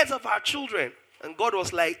and the heads of our children. And God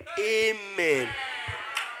was like, amen.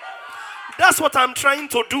 That's what I'm trying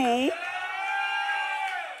to do.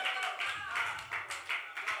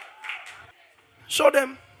 Show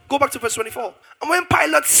them. Go back to verse 24. And when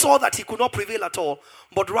Pilate saw that he could not prevail at all,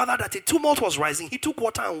 but rather that a tumult was rising, he took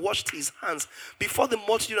water and washed his hands before the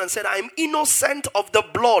multitude and said, I am innocent of the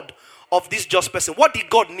blood of this just person. What did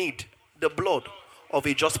God need? The blood of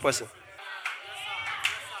a just person.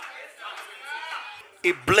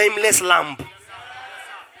 A blameless lamb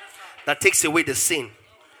that takes away the sin.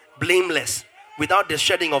 Blameless. Without the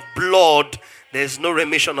shedding of blood, there is no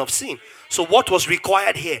remission of sin. So what was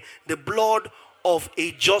required here? The blood of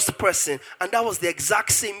a just person. And that was the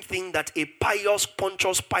exact same thing that a pious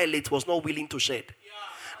Pontius Pilate was not willing to shed.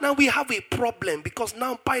 Now we have a problem because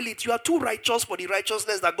now Pilate, you are too righteous for the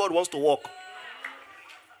righteousness that God wants to walk.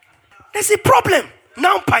 There's a problem.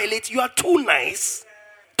 Now Pilate, you are too nice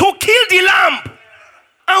to kill the lamb.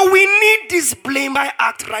 And we need this blame by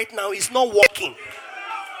act right now. It's not working.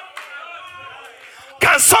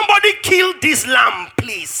 Can somebody kill this lamb,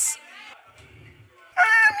 please?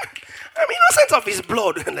 I'm innocent of his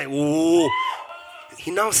blood. Like, whoa.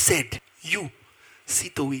 He now said, you see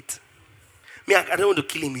to it. Me, I don't want to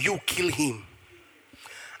kill him. You kill him.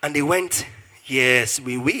 And they went, yes,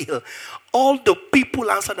 we will. All the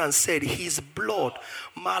people answered and said, his blood.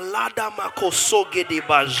 Malada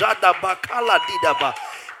makosogedeba, jada bakala didaba.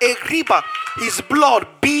 Egriba, his blood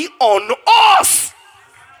be on us.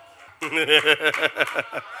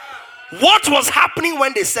 What was happening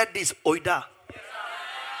when they said this? Oida.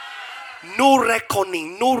 No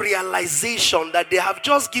reckoning, no realization that they have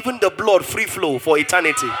just given the blood free flow for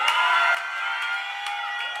eternity.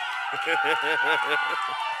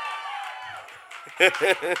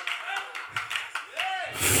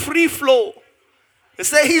 Free flow. They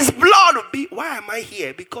say his blood will be. Why am I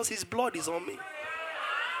here? Because his blood is on me.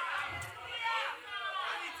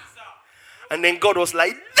 And then God was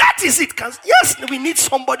like, that is it. Yes, we need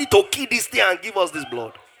somebody to kill this thing and give us this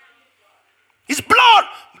blood. His blood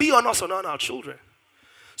be on us and on our children.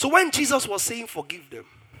 So when Jesus was saying forgive them,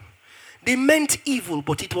 they meant evil,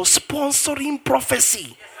 but it was sponsoring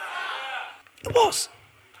prophecy. It was.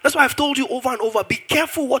 That's why I've told you over and over, be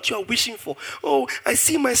careful what you are wishing for. Oh, I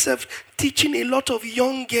see myself teaching a lot of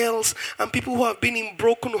young girls and people who have been in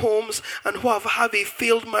broken homes and who have had a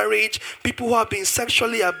failed marriage, people who have been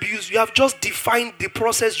sexually abused. You have just defined the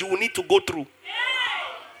process you will need to go through.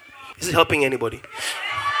 Is it helping anybody?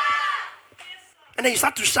 And then you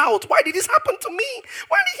start to shout, why did this happen to me?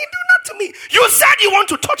 Why did he do that to me? You said you want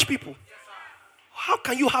to touch people. How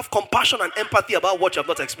can you have compassion and empathy about what you have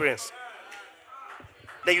not experienced?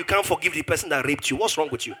 Then you can't forgive the person that raped you. What's wrong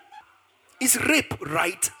with you? Is rape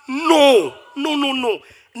right? No.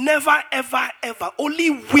 Never, ever, ever.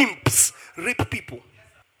 Only wimps rape people.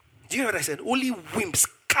 Do you hear what I said? Only wimps,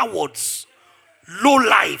 cowards, low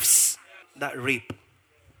lives that rape.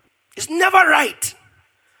 It's never right.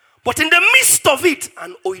 But in the midst of it,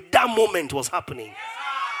 an oida moment was happening.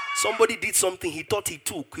 Somebody did something he thought he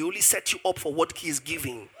took. He only set you up for what he is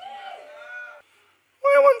giving.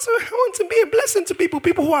 I want to be a blessing to people.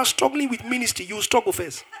 People who are struggling with ministry, you will struggle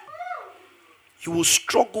first. You will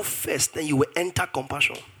struggle first, then you will enter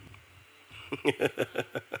compassion. And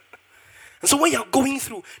so when you're going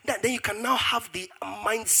through that, then you can now have the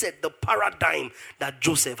mindset, the paradigm that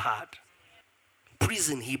Joseph had.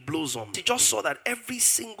 Prison, he blows on. He just saw that every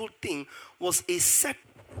single thing was a set.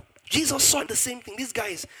 Jesus saw the same thing. These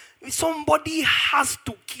guys, somebody has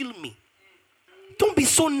to kill me. Don't be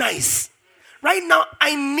so nice. Right now,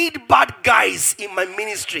 I need bad guys in my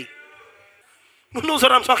ministry. Who knows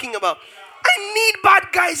what I'm talking about? I need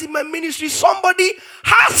bad guys in my ministry. Somebody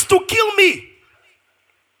has to kill me.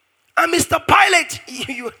 And Mr. Pilate,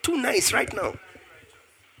 you are too nice right now.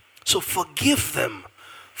 So forgive them,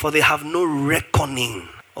 for they have no reckoning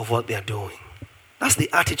of what they are doing. That's the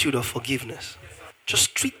attitude of forgiveness.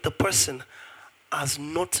 Just treat the person as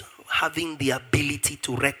not having the ability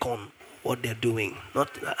to reckon what they're doing,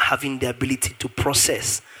 not having the ability to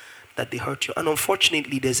process that they hurt you. And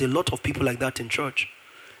unfortunately, there's a lot of people like that in church.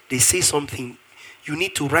 They say something, you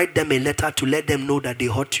need to write them a letter to let them know that they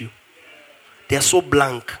hurt you. They're so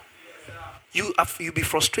blank. You'll be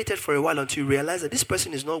frustrated for a while until you realize that this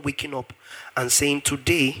person is not waking up and saying,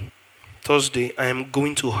 today, Thursday, I am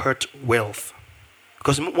going to hurt wealth.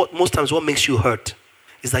 Because most times what makes you hurt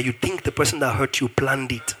is that you think the person that hurt you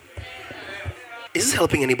planned it. Is this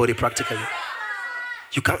helping anybody practically?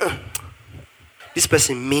 You can't. This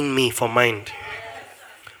person mean me for mind.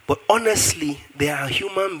 But honestly, there are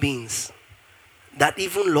human beings that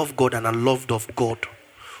even love God and are loved of God,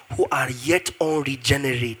 who are yet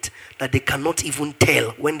unregenerate, that they cannot even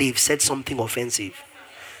tell when they've said something offensive.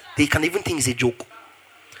 They can even think it's a joke.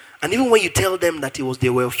 And even when you tell them that they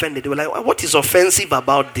were offended, they were like, what is offensive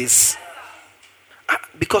about this?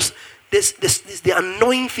 Because this the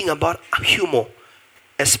annoying thing about humor,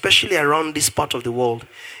 especially around this part of the world,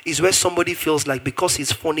 is where somebody feels like because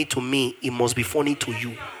it's funny to me, it must be funny to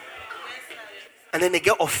you. And then they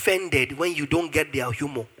get offended when you don't get their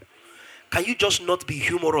humor. Can you just not be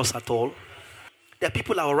humorous at all? There are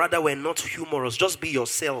people that would rather were not humorous. Just be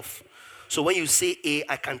yourself. So when you say A,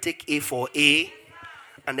 I can take A for A,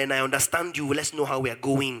 and then I understand you. Let's know how we are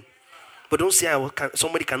going. But don't say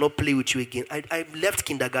somebody cannot play with you again. I left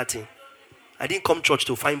kindergarten. I didn't come church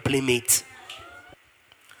to find playmates.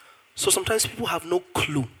 So sometimes people have no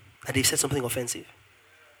clue that they've said something offensive.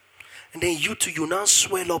 And then you now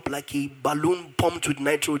swell up like a balloon pumped with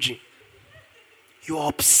nitrogen. You're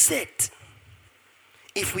upset.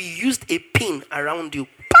 If we used a pin around you,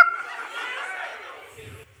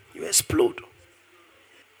 you explode.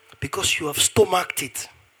 Because you have stomached it.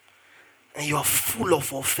 And you are full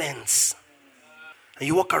of offense. And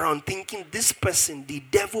you walk around thinking, this person, the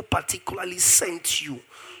devil particularly sent you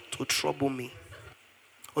to trouble me.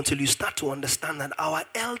 Until you start to understand that our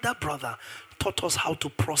elder brother taught us how to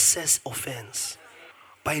process offense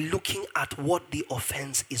by looking at what the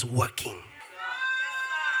offense is working.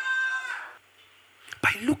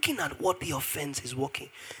 By looking at what the offense is working.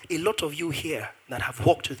 A lot of you here that have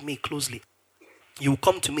walked with me closely, you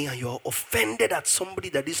come to me and you're offended at somebody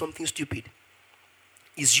that did something stupid.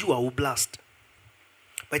 It's you I will blast.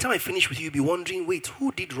 By the time I finish with you, you'll be wondering, wait,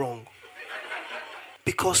 who did wrong?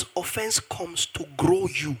 Because offense comes to grow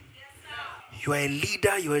you. You are a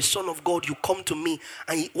leader, you are a son of God, you come to me,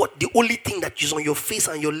 and the only thing that is on your face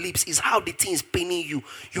and your lips is how the thing is paining you.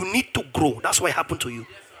 You need to grow. That's what happened to you.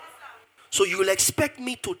 So you will expect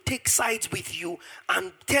me to take sides with you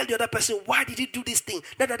and tell the other person, why did he do this thing?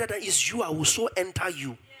 That is you. I will so enter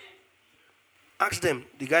you. Ask them,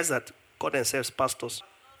 the guys that call themselves pastors.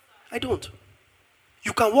 I don't.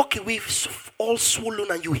 You can walk away all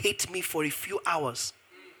swollen and you hate me for a few hours.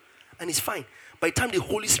 And it's fine. By the time the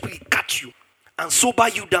Holy Spirit catch you and sober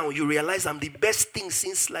you down, you realize I'm the best thing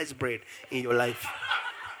since sliced bread in your life.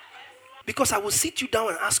 Because I will sit you down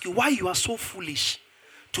and ask you why you are so foolish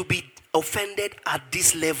to be offended at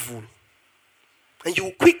this level. And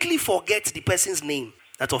you quickly forget the person's name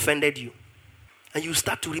that offended you. And you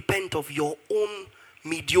start to repent of your own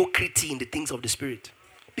mediocrity in the things of the Spirit.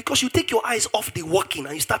 Because you take your eyes off the working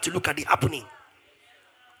and you start to look at the happening.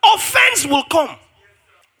 Offense will come.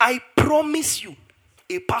 I promise you,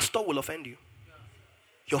 a pastor will offend you.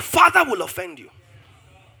 Your father will offend you.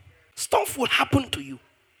 Stuff will happen to you.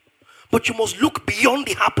 But you must look beyond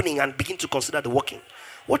the happening and begin to consider the working.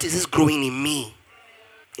 What is this growing in me?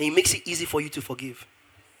 And it makes it easy for you to forgive.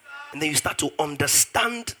 And then you start to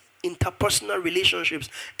understand interpersonal relationships,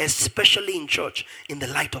 especially in church, in the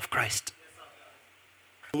light of Christ.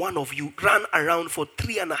 One of you ran around for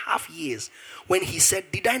 3.5 years when he said,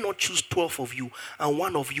 did I not choose 12 of you? And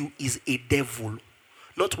one of you is a devil.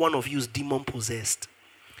 Not one of you is demon possessed.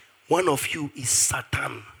 One of you is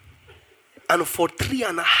Satan. And for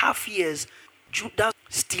 3.5 years, Judas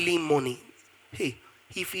stealing money. Hey,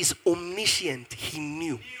 if he's omniscient, he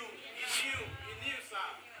knew.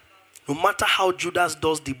 No matter how Judas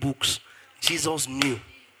does the books, Jesus knew.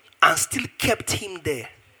 And still kept him there.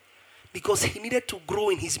 Because he needed to grow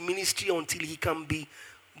in his ministry until he can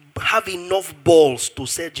have enough balls to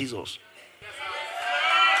serve Jesus.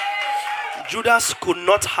 Judas could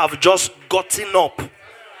not have just gotten up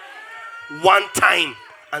one time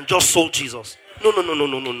and just sold Jesus. No.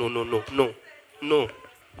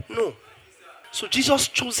 So Jesus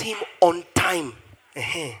chose him on time.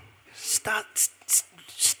 Start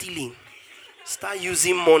stealing. Start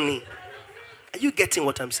using money. Are you getting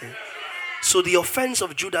what I'm saying? So the offense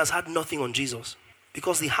of Judas had nothing on Jesus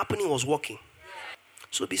because the happening was working.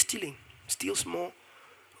 So be stealing. Steal small.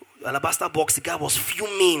 Alabaster box, the guy was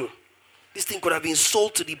fuming. This thing could have been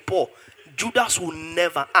sold to the poor. Judas will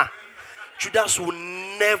never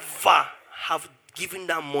have given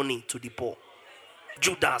that money to the poor.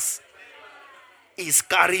 Judas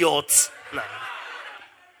Iscariot. Nah.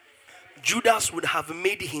 Judas would have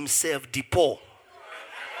made himself the poor.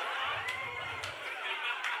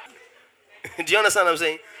 Do you understand what I'm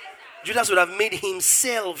saying? Judas would have made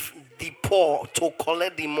himself the poor to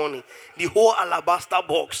collect the money. The whole alabaster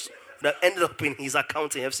box that ended up in his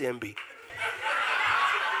account in FCMB.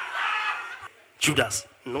 Judas.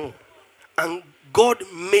 No. And God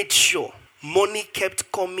made sure money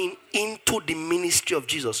kept coming into the ministry of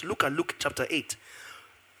Jesus. Look at Luke chapter 8.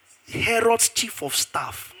 Herod's chief of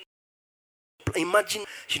staff. Imagine,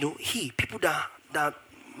 people that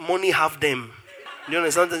money have them. Do you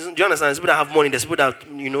understand? There's people that have money. There's people that,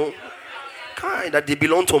 that they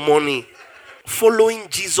belong to money. Following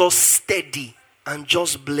Jesus steady and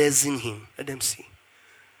just blessing him. Let them see.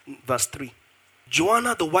 Verse 3.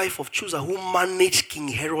 Joanna, the wife of Chusa, who managed King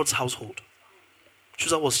Herod's household.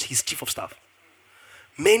 Chusa was his chief of staff.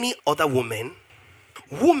 Many other women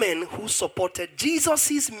who supported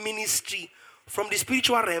Jesus' ministry from the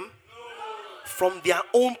spiritual realm, from their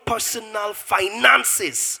own personal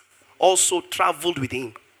finances, also traveled with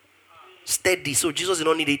him. Steady. So Jesus did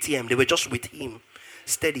not need ATM. They were just with him.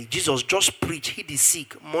 Steady. Jesus just preached. He the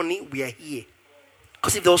sick. Money, we are here.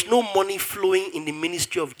 Because if there was no money flowing in the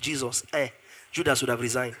ministry of Jesus, Judas would have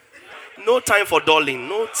resigned. No time for dulling.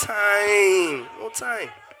 No time.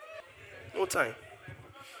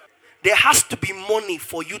 There has to be money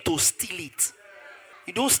for you to steal it.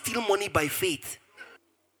 You don't steal money by faith.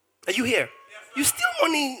 Are you here? You steal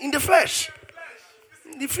money in the flesh,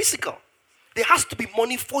 in the physical. There has to be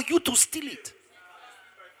money for you to steal it.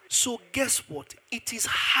 So guess what? It is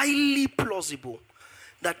highly plausible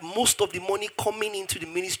that most of the money coming into the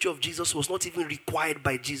ministry of Jesus was not even required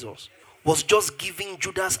by Jesus. Was just giving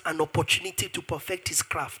Judas an opportunity to perfect his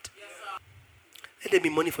craft. Let there be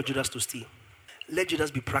money for Judas to steal. Let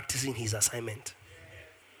Judas be practicing his assignment.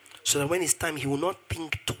 So that when it's time, he will not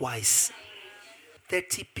think twice.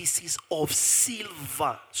 30 pieces of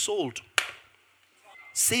silver sold.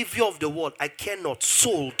 Savior of the world, I cannot.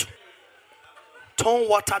 Sold. Turn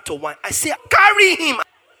water to wine. I say, carry him.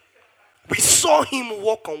 We saw him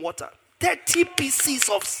walk on water. 30 pieces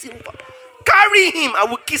of silver. Carry him. I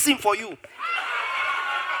will kiss him for you.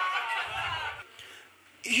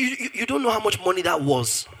 You don't know how much money that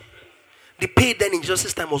was. The pay then in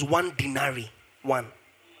Jesus' time was 1 denarii. One.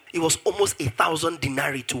 It was almost 1,000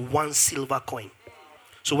 denarii to 1 silver coin.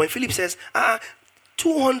 So when Philip says,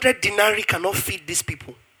 200 denarii cannot feed these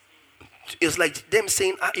people. It's like them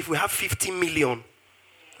saying, if we have 50 million,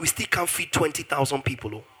 we still can't feed 20,000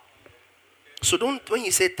 people. Oh. So when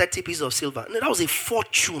you say 30 pieces of silver, no, that was a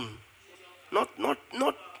fortune. Not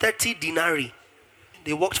 30 denarii.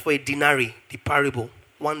 They worked for a denarii, the parable,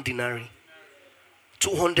 1 denarii.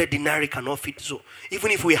 200 denarii cannot feed. So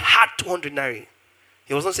even if we had 200 denarii,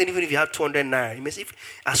 he was not saying even if you had 200 naira. He means if,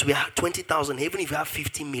 as we have 20,000, even if you have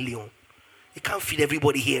 50 million, you can't feed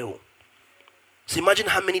everybody here. Oh. So imagine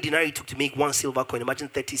how many denarii it took to make 1 silver coin. Imagine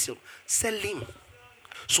 30 silver. Sell him.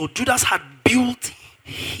 So Judas had built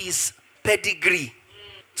his pedigree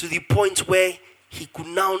to the point where he could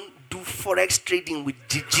now do forex trading with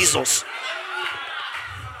Jesus.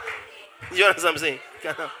 You understand what I'm saying?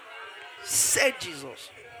 Said Jesus.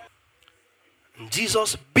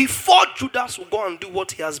 Jesus, before Judas will go and do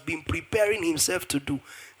what he has been preparing himself to do,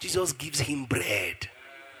 Jesus gives him bread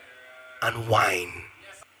and wine.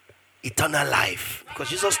 Eternal life. Because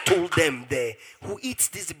Jesus told them there, who eats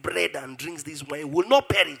this bread and drinks this wine will not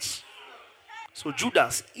perish. So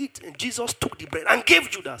Judas, eat. And Jesus took the bread and gave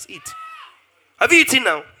Judas, eat. Have you eaten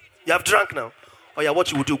now? You have drunk now? Oh yeah,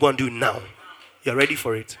 what you will do, go and do it now. You're ready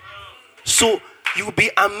for it. So you'll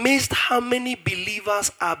be amazed how many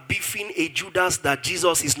believers are beefing a Judas that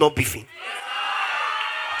Jesus is not beefing.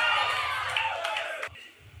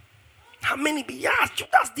 How many? Yes,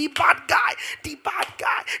 Judas, the bad guy.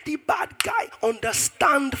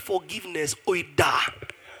 Understand forgiveness. Oida.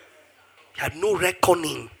 He had no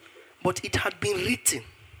reckoning, but it had been written.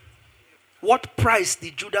 What price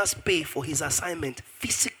did Judas pay for his assignment?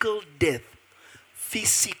 Physical death.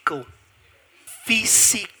 Physical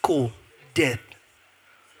death.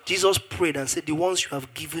 Jesus prayed and said, the ones you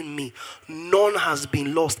have given me, none has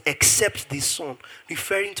been lost except the son.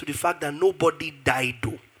 Referring to the fact that nobody died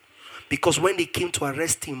though. Because when they came to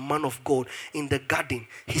arrest him, man of God, in the garden,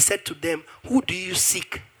 he said to them, who do you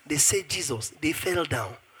seek? They said, Jesus. They fell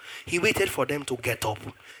down. He waited for them to get up.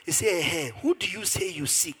 He said, who do you say you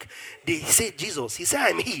seek? They said, Jesus. He said,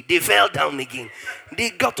 I'm he. They fell down again. They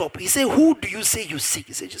got up. He said, who do you say you seek?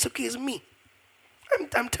 He said, just okay, it's me.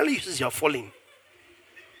 I'm telling you, you're falling.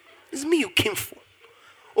 It's me you came for.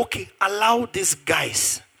 Okay, allow these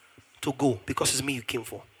guys to go because it's me you came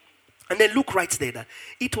for. And then look right there that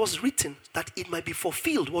it was written that it might be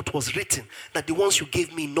fulfilled what was written, that the ones you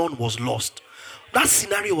gave me, none was lost. That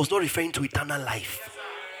scenario was not referring to eternal life.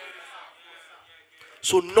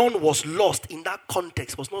 So none was lost in that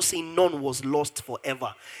context. It was not saying none was lost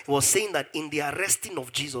forever. It was saying that in the arresting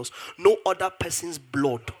of Jesus, no other person's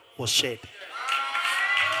blood was shed.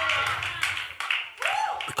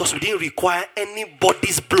 Because we didn't require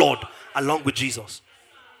anybody's blood along with Jesus.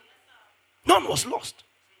 None was lost.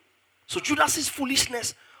 So Judas's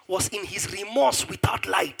foolishness was in his remorse without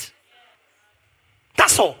light.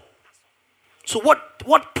 That's all. So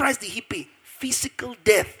what price did he pay? Physical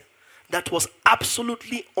death that was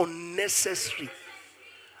absolutely unnecessary.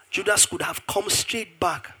 Judas could have come straight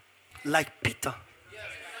back like Peter.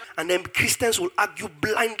 And then Christians will argue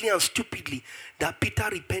blindly and stupidly that Peter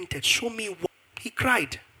repented. Show me what. He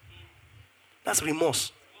cried. That's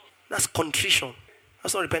remorse. That's contrition.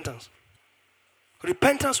 That's not repentance.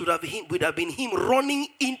 Repentance would have been him running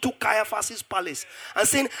into Caiaphas' palace and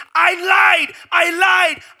saying, I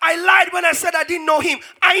lied when I said I didn't know him.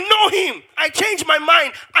 I know him. I changed my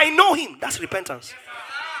mind. I know him. That's repentance.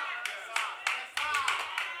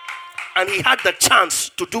 And he had the chance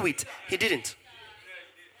to do it. He didn't.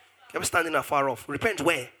 He was standing afar off. Repent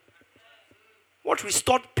where? What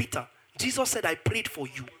restored Peter? Jesus said, I prayed for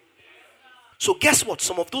you. So guess what?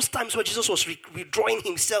 Some of those times where Jesus was withdrawing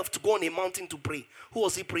himself to go on a mountain to pray, who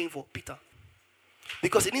was he praying for? Peter.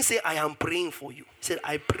 Because he didn't say, I am praying for you. He said,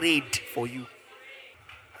 I prayed for you.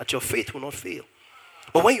 That your faith will not fail.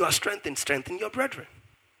 But when you are strengthened, strengthen your brethren.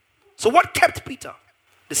 So what kept Peter?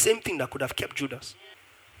 The same thing that could have kept Judas.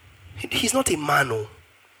 He's not a man. Oh.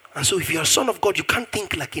 And so if you're a son of God, you can't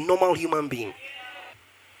think like a normal human being.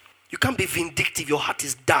 You can't be vindictive. Your heart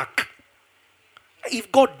is dark.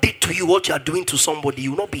 If God did to you what you are doing to somebody,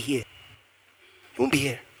 you will not be here. You won't be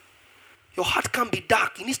here. Your heart can't be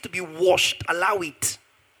dark. It needs to be washed. Allow it.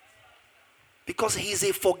 Because he is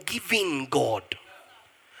a forgiving God.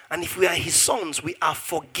 And if we are his sons, we are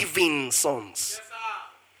forgiving sons.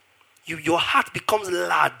 Your heart becomes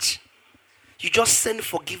large. You just send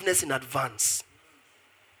forgiveness in advance.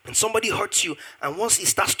 And somebody hurts you, and once it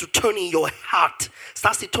starts to turn in your heart,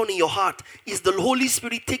 is the Holy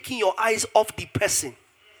Spirit taking your eyes off the person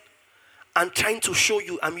and trying to show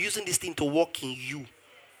you, I'm using this thing to work in you.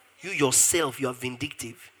 You yourself, you are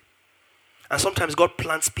vindictive. And sometimes God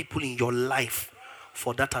plants people in your life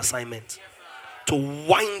for that assignment. To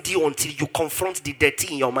wind you until you confront the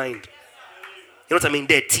dirty in your mind. You know what I mean?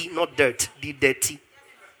 Dirty, not dirt. The dirty.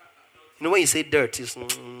 You know when you say dirt, it's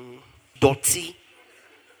dirty.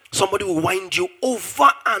 Somebody will wind you over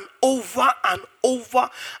and over and over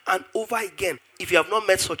and over again. If you have not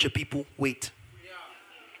met such a people, wait.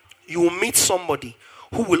 You will meet somebody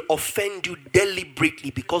who will offend you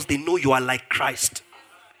deliberately because they know you are like Christ.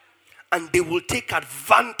 And they will take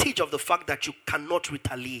advantage of the fact that you cannot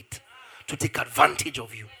retaliate to take advantage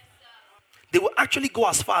of you. They will actually go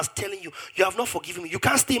as far as telling you, you have not forgiven me. You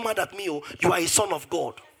can't stay mad at me. Oh, you are a son of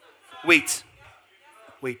God. Wait,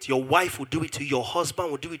 your wife will do it to you. Your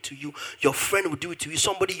husband will do it to you. Your friend will do it to you.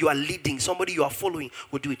 Somebody you are leading, somebody you are following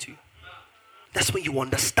will do it to you. That's when you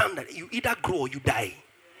understand that you either grow or you die.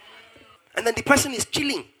 And then the person is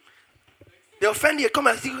chilling. They offend you, come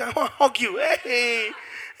and hug you. Hey,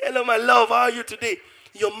 hello my love, how are you today?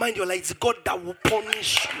 In your mind, you're like, it's God that will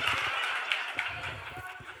punish you.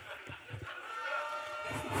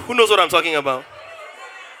 Who knows what I'm talking about?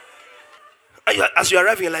 As you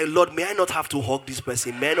arrive, you're like, Lord, may I not have to hug this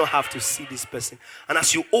person? May I not have to see this person? And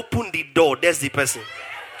as you open the door, there's the person.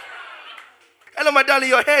 Hello, my darling,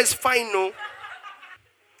 your hair is fine, no?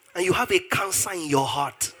 And you have a cancer in your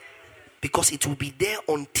heart. Because it will be there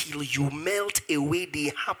until you melt away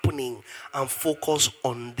the happening and focus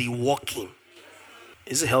on the walking.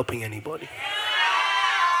 Is it helping anybody?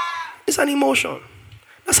 It's an emotion.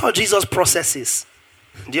 That's how Jesus processes.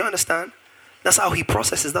 Do you understand? That's how he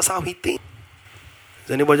processes. That's how he thinks.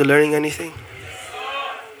 Is anybody learning anything?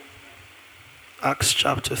 Acts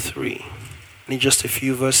chapter 3. Need just a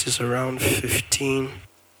few verses around 15.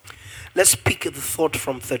 Let's pick the thought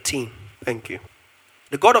from 13. Thank you.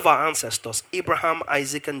 The God of our ancestors, Abraham,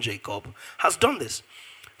 Isaac, and Jacob, has done this.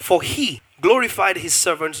 For he glorified his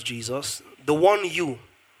servant Jesus, the one you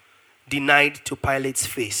denied to Pilate's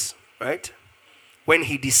face, right? When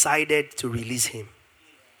he decided to release him.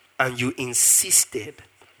 And you insisted,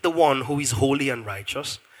 the one who is holy and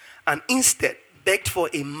righteous, and instead begged for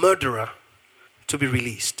a murderer to be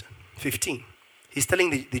released. 15. He's telling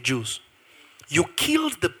the Jews, you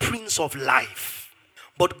killed the Prince of Life.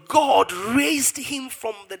 But God raised him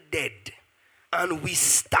from the dead. And we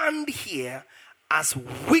stand here as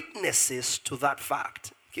witnesses to that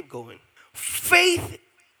fact. Keep going. Faith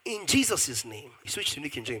in Jesus' name. Switch to New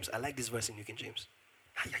King James. I like this verse in New King James.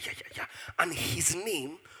 Yeah. And his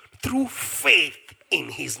name, through faith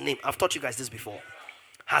in his name. I've taught you guys this before.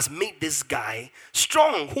 Has made this guy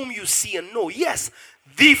strong, whom you see and know. Yes,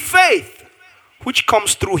 the faith which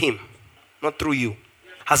comes through him, not through you,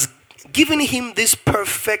 has given him this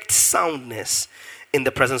perfect soundness in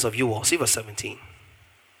the presence of you all. See verse 17.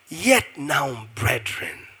 Yet now,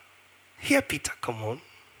 brethren. Here Peter, come on.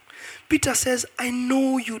 Peter says, I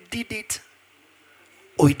know you did it.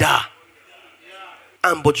 Oida.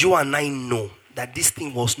 But you and I know that this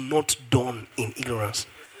thing was not done in ignorance.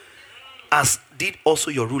 As did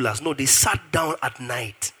also your rulers. No, they sat down at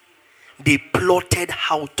night. They plotted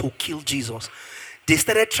how to kill Jesus. They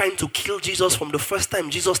started trying to kill Jesus from the first time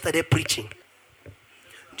Jesus started preaching.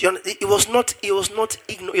 It was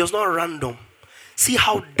not random. See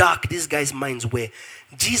how dark these guys' minds were.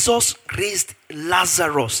 Jesus raised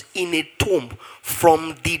Lazarus in a tomb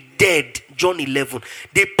from the dead. John 11.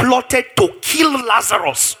 They plotted to kill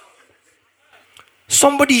Lazarus.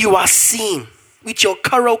 Somebody you are seeing with your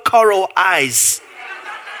coral eyes.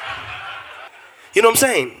 You know what I'm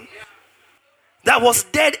saying? That was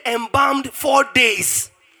dead, embalmed 4 days.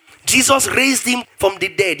 Jesus raised him from the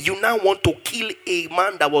dead. You now want to kill a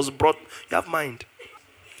man that was brought. You have mind.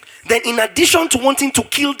 Then in addition to wanting to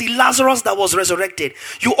kill the Lazarus that was resurrected,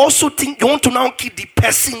 you also think you want to now kill the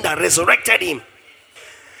person that resurrected him.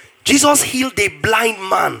 Jesus healed a blind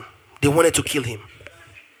man. They wanted to kill him.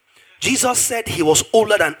 Jesus said he was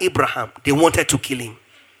older than Abraham. They wanted to kill him.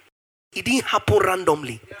 It didn't happen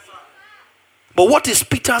randomly. But what is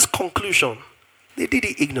Peter's conclusion? They did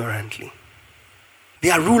it ignorantly. They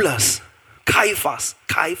are rulers. Caiaphas,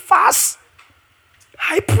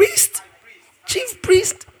 high priest, chief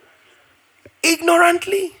priest,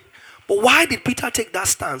 ignorantly. But why did Peter take that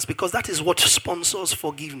stance? Because that is what sponsors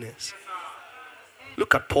forgiveness.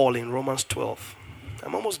 Look at Paul in Romans 12.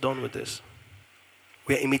 I'm almost done with this.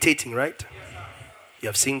 We are imitating, right? You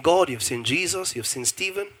have seen God, you have seen Jesus, you have seen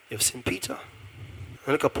Stephen, you have seen Peter.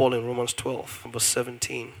 And look at Paul in Romans 12, verse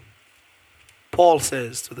 17. Paul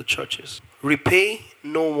says to the churches, repay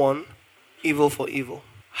no one evil for evil.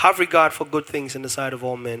 Have regard for good things in the sight of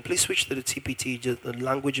all men. Please switch to the TPT. The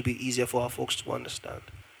language will be easier for our folks to understand.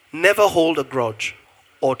 Never hold a grudge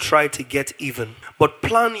or try to get even, but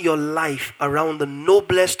plan your life around the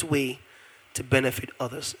noblest way to benefit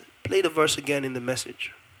others. Play the verse again in the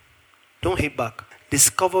Message. Don't hate back.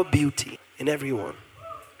 Discover beauty in everyone.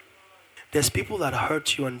 There's people that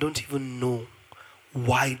hurt you and don't even know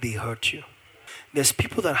why they hurt you. There's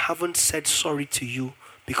people that haven't said sorry to you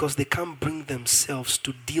because they can't bring themselves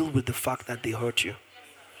to deal with the fact that they hurt you.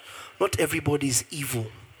 Not everybody is evil.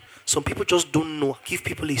 Some people just don't know. Give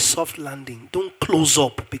people a soft landing. Don't close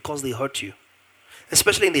up because they hurt you.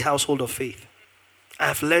 Especially in the household of faith. I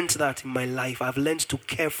have learned that in my life. I've learned to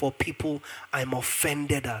care for people I'm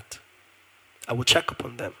offended at. I will check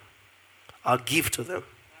upon them. I'll give to them.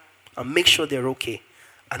 I'll make sure they're okay.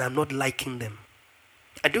 And I'm not liking them.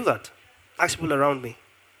 I do that. Ask people around me.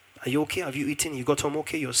 Are you okay? Have you eaten? You got home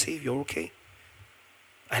okay? You're safe? You're okay?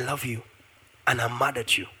 I love you. And I'm mad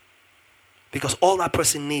at you. Because all that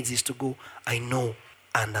person needs is to go, I know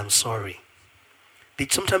and I'm sorry.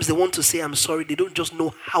 Sometimes they want to say I'm sorry. They don't just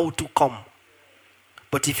know how to come.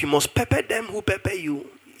 But if you must pepper them who pepper you,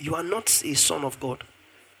 you are not a son of God.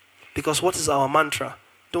 Because what is our mantra?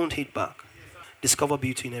 Don't hate back. Discover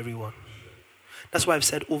beauty in everyone. That's why I've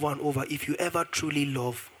said over and over, if you ever truly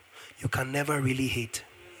love, you can never really hate.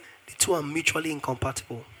 The two are mutually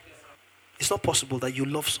incompatible. It's not possible that you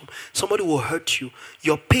love somebody will hurt you.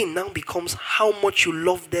 Your pain now becomes how much you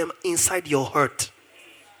love them inside your hurt.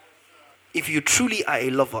 If you truly are a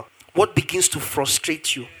lover, what begins to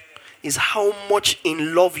frustrate you is how much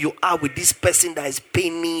in love you are with this person that is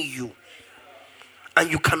paining you. And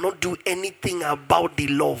you cannot do anything about the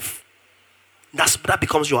love. That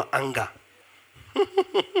becomes your anger.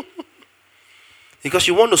 Because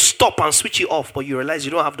you want to stop and switch it off, but you realize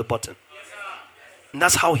you don't have the button. And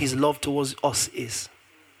that's how his love towards us is.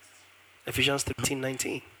 Ephesians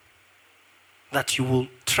 13:19. That you will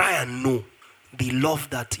try and know the love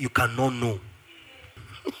that you cannot know.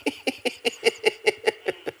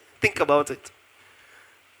 Think about it.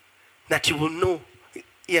 That you will know.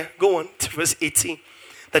 Yeah, go on to verse 18.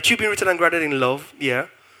 That you be written and granted in love,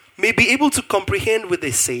 may be able to comprehend with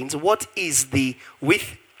the saints what is the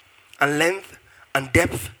width and length and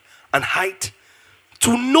depth and height,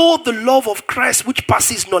 to know the love of Christ which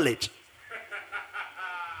passes knowledge.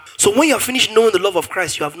 So when you have finished knowing the love of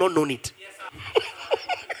Christ, you have not known it.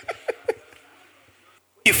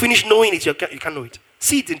 You finish knowing it, you can't know it.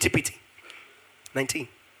 See it in TPT 19.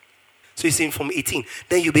 So you see from 18.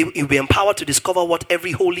 Then you'll be empowered to discover what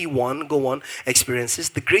every holy one, experiences.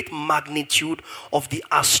 The great magnitude of the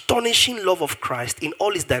astonishing love of Christ in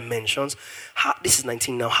all its dimensions. This is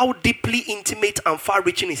 19 now. How deeply intimate and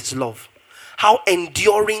far-reaching is his love. How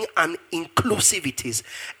enduring and inclusive it is.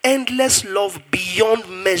 Endless love beyond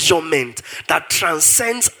measurement that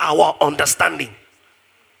transcends our understanding.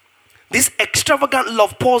 This extravagant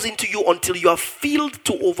love pours into you until you are filled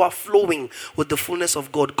to overflowing with the fullness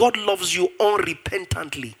of God. God loves you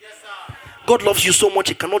unrepentantly. God loves you so much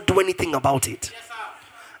he cannot do anything about it.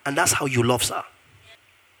 And that's how you love, sir.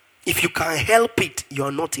 If you can't help it, you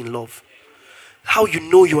are not in love. How you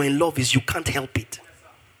know you are in love is you can't help it.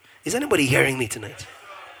 Is anybody hearing me tonight?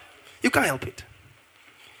 You can't help it.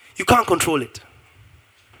 You can't control it.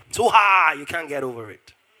 So high, you can't get over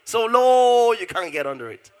it. So low, you can't get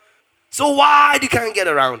under it. So wide, you can't get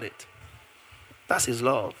around it. That's his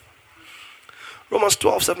love. Romans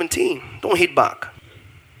 12:17. Don't hit back.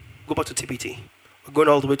 Go back to TPT. We're going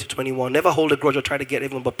all the way to 21. Never hold a grudge or try to get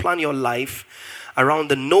even, but plan your life around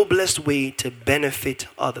the noblest way to benefit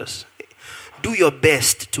others. Do your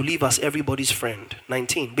best to live as everybody's friend.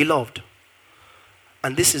 19. Beloved.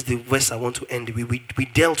 And this is the verse I want to end. We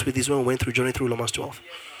dealt with this when we went through journey through Romans 12.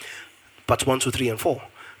 Parts 1, 2, 3, and 4.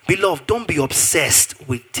 Beloved, don't be obsessed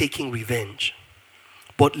with taking revenge,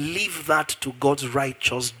 but leave that to God's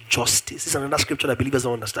righteous justice. This is another scripture that believers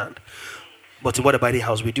don't understand. But in What Abiding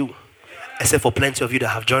House we do. Except for plenty of you that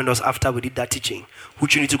have joined us after we did that teaching,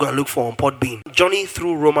 which you need to go and look for on Podbean. Journey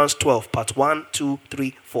through Romans 12, parts 1, 2,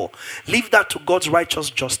 3, 4. Leave that to God's righteous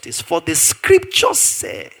justice. For the scriptures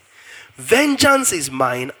say, vengeance is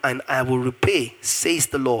mine and I will repay, says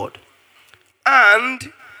the Lord.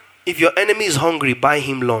 And if your enemy is hungry, buy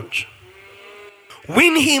him lunch.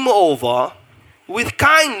 Win him over with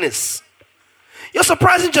kindness. Your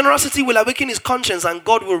surprising generosity will awaken his conscience and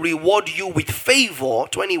God will reward you with favor.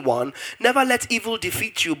 21. Never let evil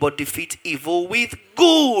defeat you, but defeat evil with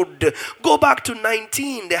good. Go back to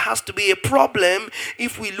 19. There has to be a problem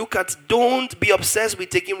if we look at don't be obsessed with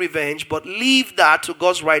taking revenge, but leave that to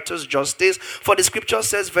God's righteous justice. For the scripture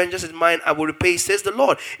says, vengeance is mine, I will repay, says the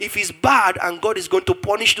Lord. If it's bad and God is going to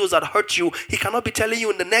punish those that hurt you, he cannot be telling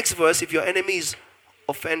you in the next verse, if your enemy is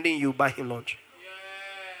offending you, buy him lunch.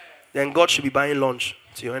 Then God should be buying lunch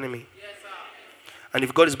to your enemy. Yes, and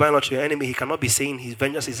if God is buying lunch to your enemy, he cannot be saying his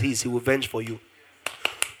vengeance is his. He will venge for you.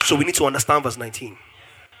 So we need to understand verse 19.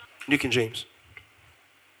 New King James.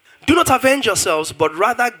 Do not avenge yourselves, but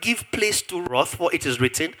rather give place to wrath, for it is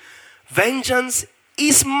written, vengeance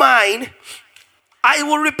is mine, I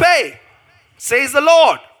will repay, says the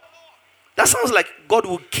Lord. That sounds like God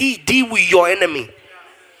will deal with your enemy.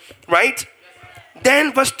 Right?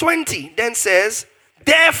 Then verse 20 then says,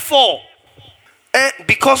 therefore,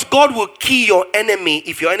 because God will kill your enemy,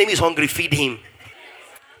 if your enemy is hungry, feed him.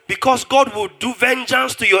 Because God will do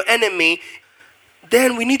vengeance to your enemy,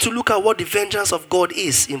 then we need to look at what the vengeance of God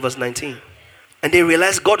is in verse 19. And they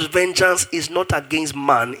realize God's vengeance is not against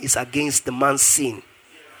man, it's against the man's sin.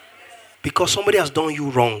 Because somebody has done you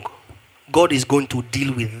wrong, God is going to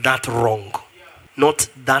deal with that wrong, not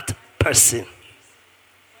that person.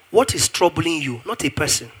 What is troubling you? Not a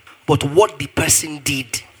person. But what the person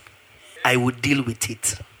did, I will deal with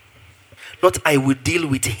it. Not I will deal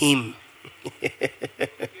with him.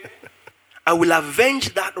 I will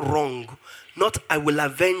avenge that wrong. Not I will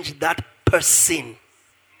avenge that person.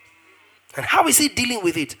 And how is he dealing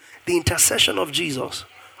with it? The intercession of Jesus.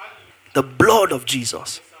 The blood of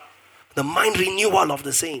Jesus. The mind renewal of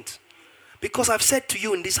the saints. Because I've said to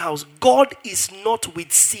you in this house, God is not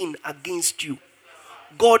with sin against you.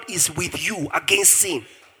 God is with you against sin.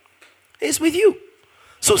 It's with you.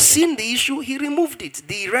 So sin, the issue, he removed it.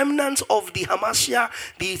 The remnants of the Hamashiach,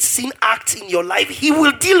 the sin acts in your life, he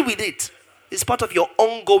will deal with it. It's part of your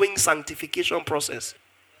ongoing sanctification process.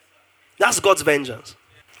 That's God's vengeance.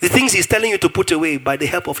 The things he's telling you to put away by the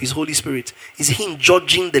help of his Holy Spirit is him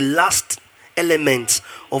judging the last elements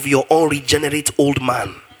of your unregenerate old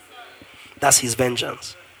man. That's his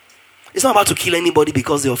vengeance. It's not about to kill anybody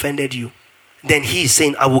because they offended you. Then he is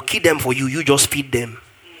saying, I will kill them for you, you just feed them.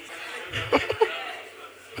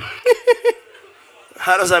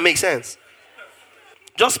 How does that make sense?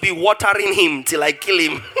 Just be watering him till I kill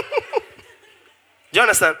him. Do you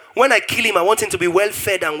understand? When I kill him, I want him to be well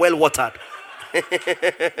fed and well watered. I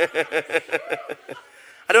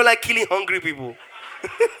don't like killing hungry people.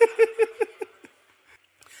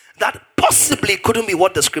 That possibly couldn't be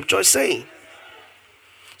what the scripture is saying.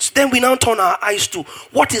 So then we now turn our eyes to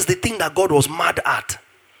what is the thing that God was mad at?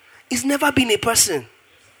 It's never been a person.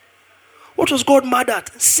 What was God mad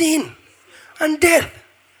at? Sin and death.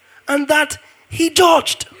 And that he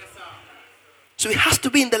judged. So it has to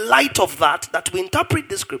be in the light of that we interpret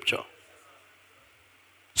the scripture.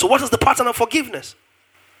 So what is the pattern of forgiveness?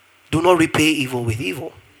 Do not repay evil with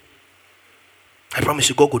evil. I promise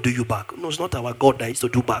you, God will do you back. No, it's not our God that is to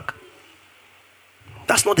do back.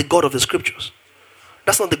 That's not the God of the scriptures.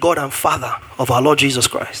 That's not the God and Father of our Lord Jesus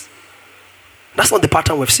Christ. That's not the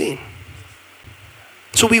pattern we've seen.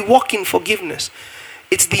 So we walk in forgiveness.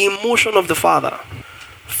 It's the emotion of the Father.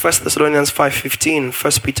 1 Thessalonians 5:15,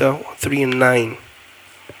 1 Peter 3:9.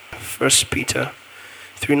 1 Peter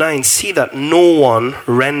 3:9. See that no one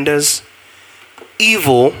renders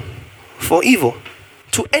evil for evil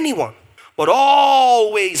to anyone, but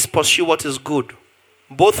always pursue what is good,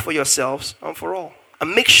 both for yourselves and for all.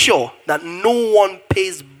 And make sure that no one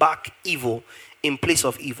pays back evil in place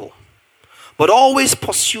of evil, but always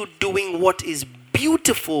pursue doing what is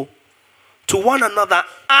beautiful to one another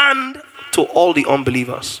and to all the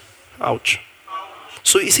unbelievers. Ouch.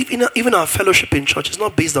 So you see, even our fellowship in church is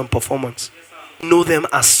not based on performance. Know them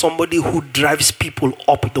as somebody who drives people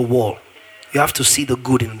up the wall. You have to see the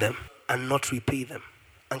good in them and not repay them,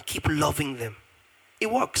 and keep loving them.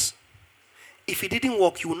 It works. If it didn't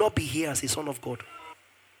work, you will not be here as a son of God.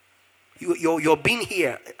 Your being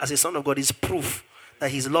here as a son of God is proof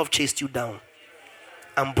that his love chased you down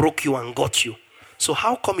and broke you and got you. So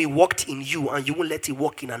how come he walked in you and you won't let it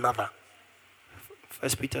walk in another?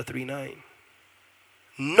 1 Peter 3:9.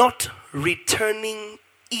 Not returning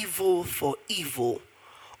evil for evil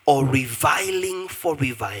or reviling for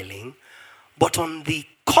reviling, but on the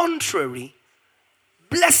contrary,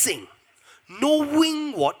 blessing,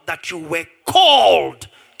 knowing what? That you were called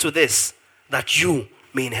to this, that you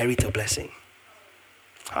may inherit a blessing.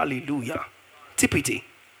 Hallelujah. TPT.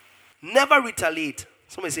 Never retaliate.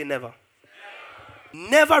 Somebody say never.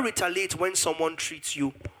 Never retaliate when someone treats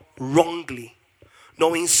you wrongly.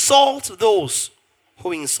 Nor insult those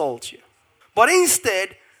who insult you. But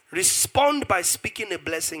instead, respond by speaking a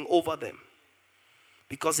blessing over them.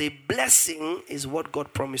 Because a blessing is what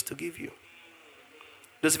God promised to give you.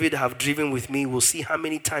 Those of you that have driven with me will see how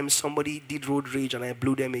many times somebody did road rage and I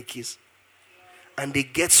blew them a kiss. And they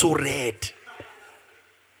get so red.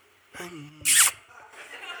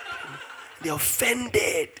 They're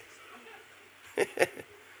offended. They're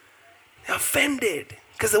offended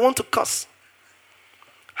because they want to cuss.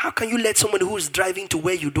 How can you let somebody who is driving to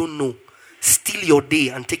where you don't know steal your day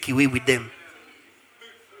and take away with them?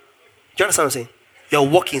 Do you understand what I'm saying? You're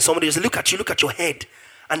walking, somebody just look at you, look at your head,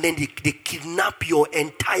 and then they kidnap your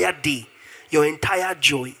entire day, your entire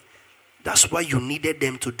joy. That's why you needed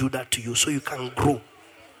them to do that to you, so you can grow.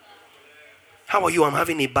 How are you? I'm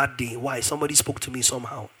having a bad day. Why? Somebody spoke to me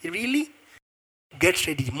somehow. Really? Get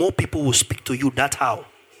ready. More people will speak to you. That's how.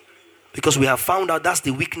 Because we have found out that's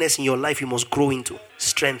the weakness in your life you must grow into.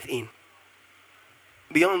 Strength in.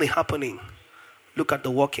 Beyond the happening, look at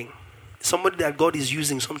the walking. Somebody that God is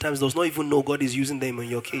using sometimes does not even know God is using them in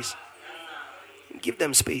your case. Give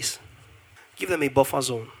them space. Give them a buffer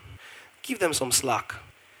zone. Give them some slack.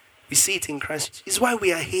 We see it in Christ. It's why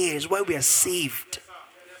we are here. It's why we are saved.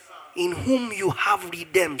 In whom you have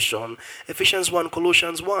redemption. Ephesians 1,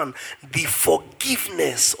 Colossians 1. The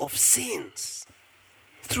forgiveness of sins.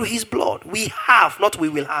 Through his blood. We have, not we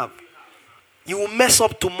will have. You will mess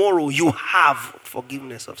up tomorrow. You have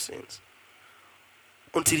forgiveness of sins.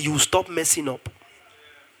 Until you stop messing up.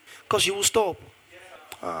 Because you will stop.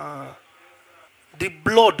 The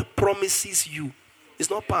blood promises you. It's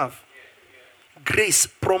not power. Grace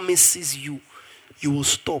promises you. You will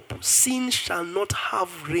stop. Sin shall not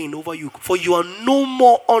have reign over you. For you are no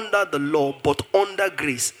more under the law, but under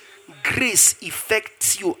grace. Grace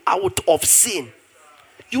effects you out of sin.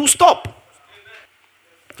 You will stop.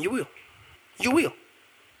 You will. You will.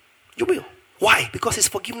 You will. Why? Because his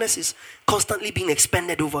forgiveness is constantly being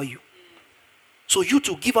expended over you. So you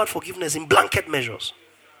too give out forgiveness in blanket measures.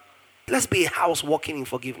 Let's be a house walking in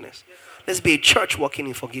forgiveness. Let's be a church walking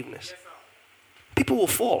in forgiveness. People will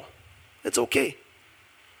fall. It's okay.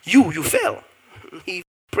 You fail. He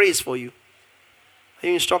prays for you. Are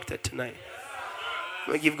you instructed tonight? I'm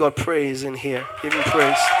going to give God praise in here. Give him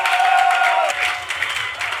praise.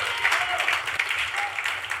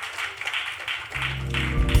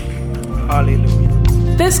 Hallelujah.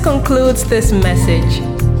 This concludes this message.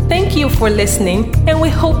 Thank you for listening, and we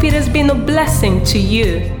hope it has been a blessing to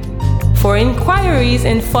you. For inquiries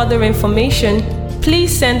and further information,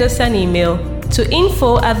 please send us an email to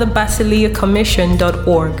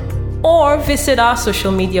info@thebasileacommission.org or visit our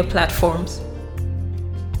social media platforms.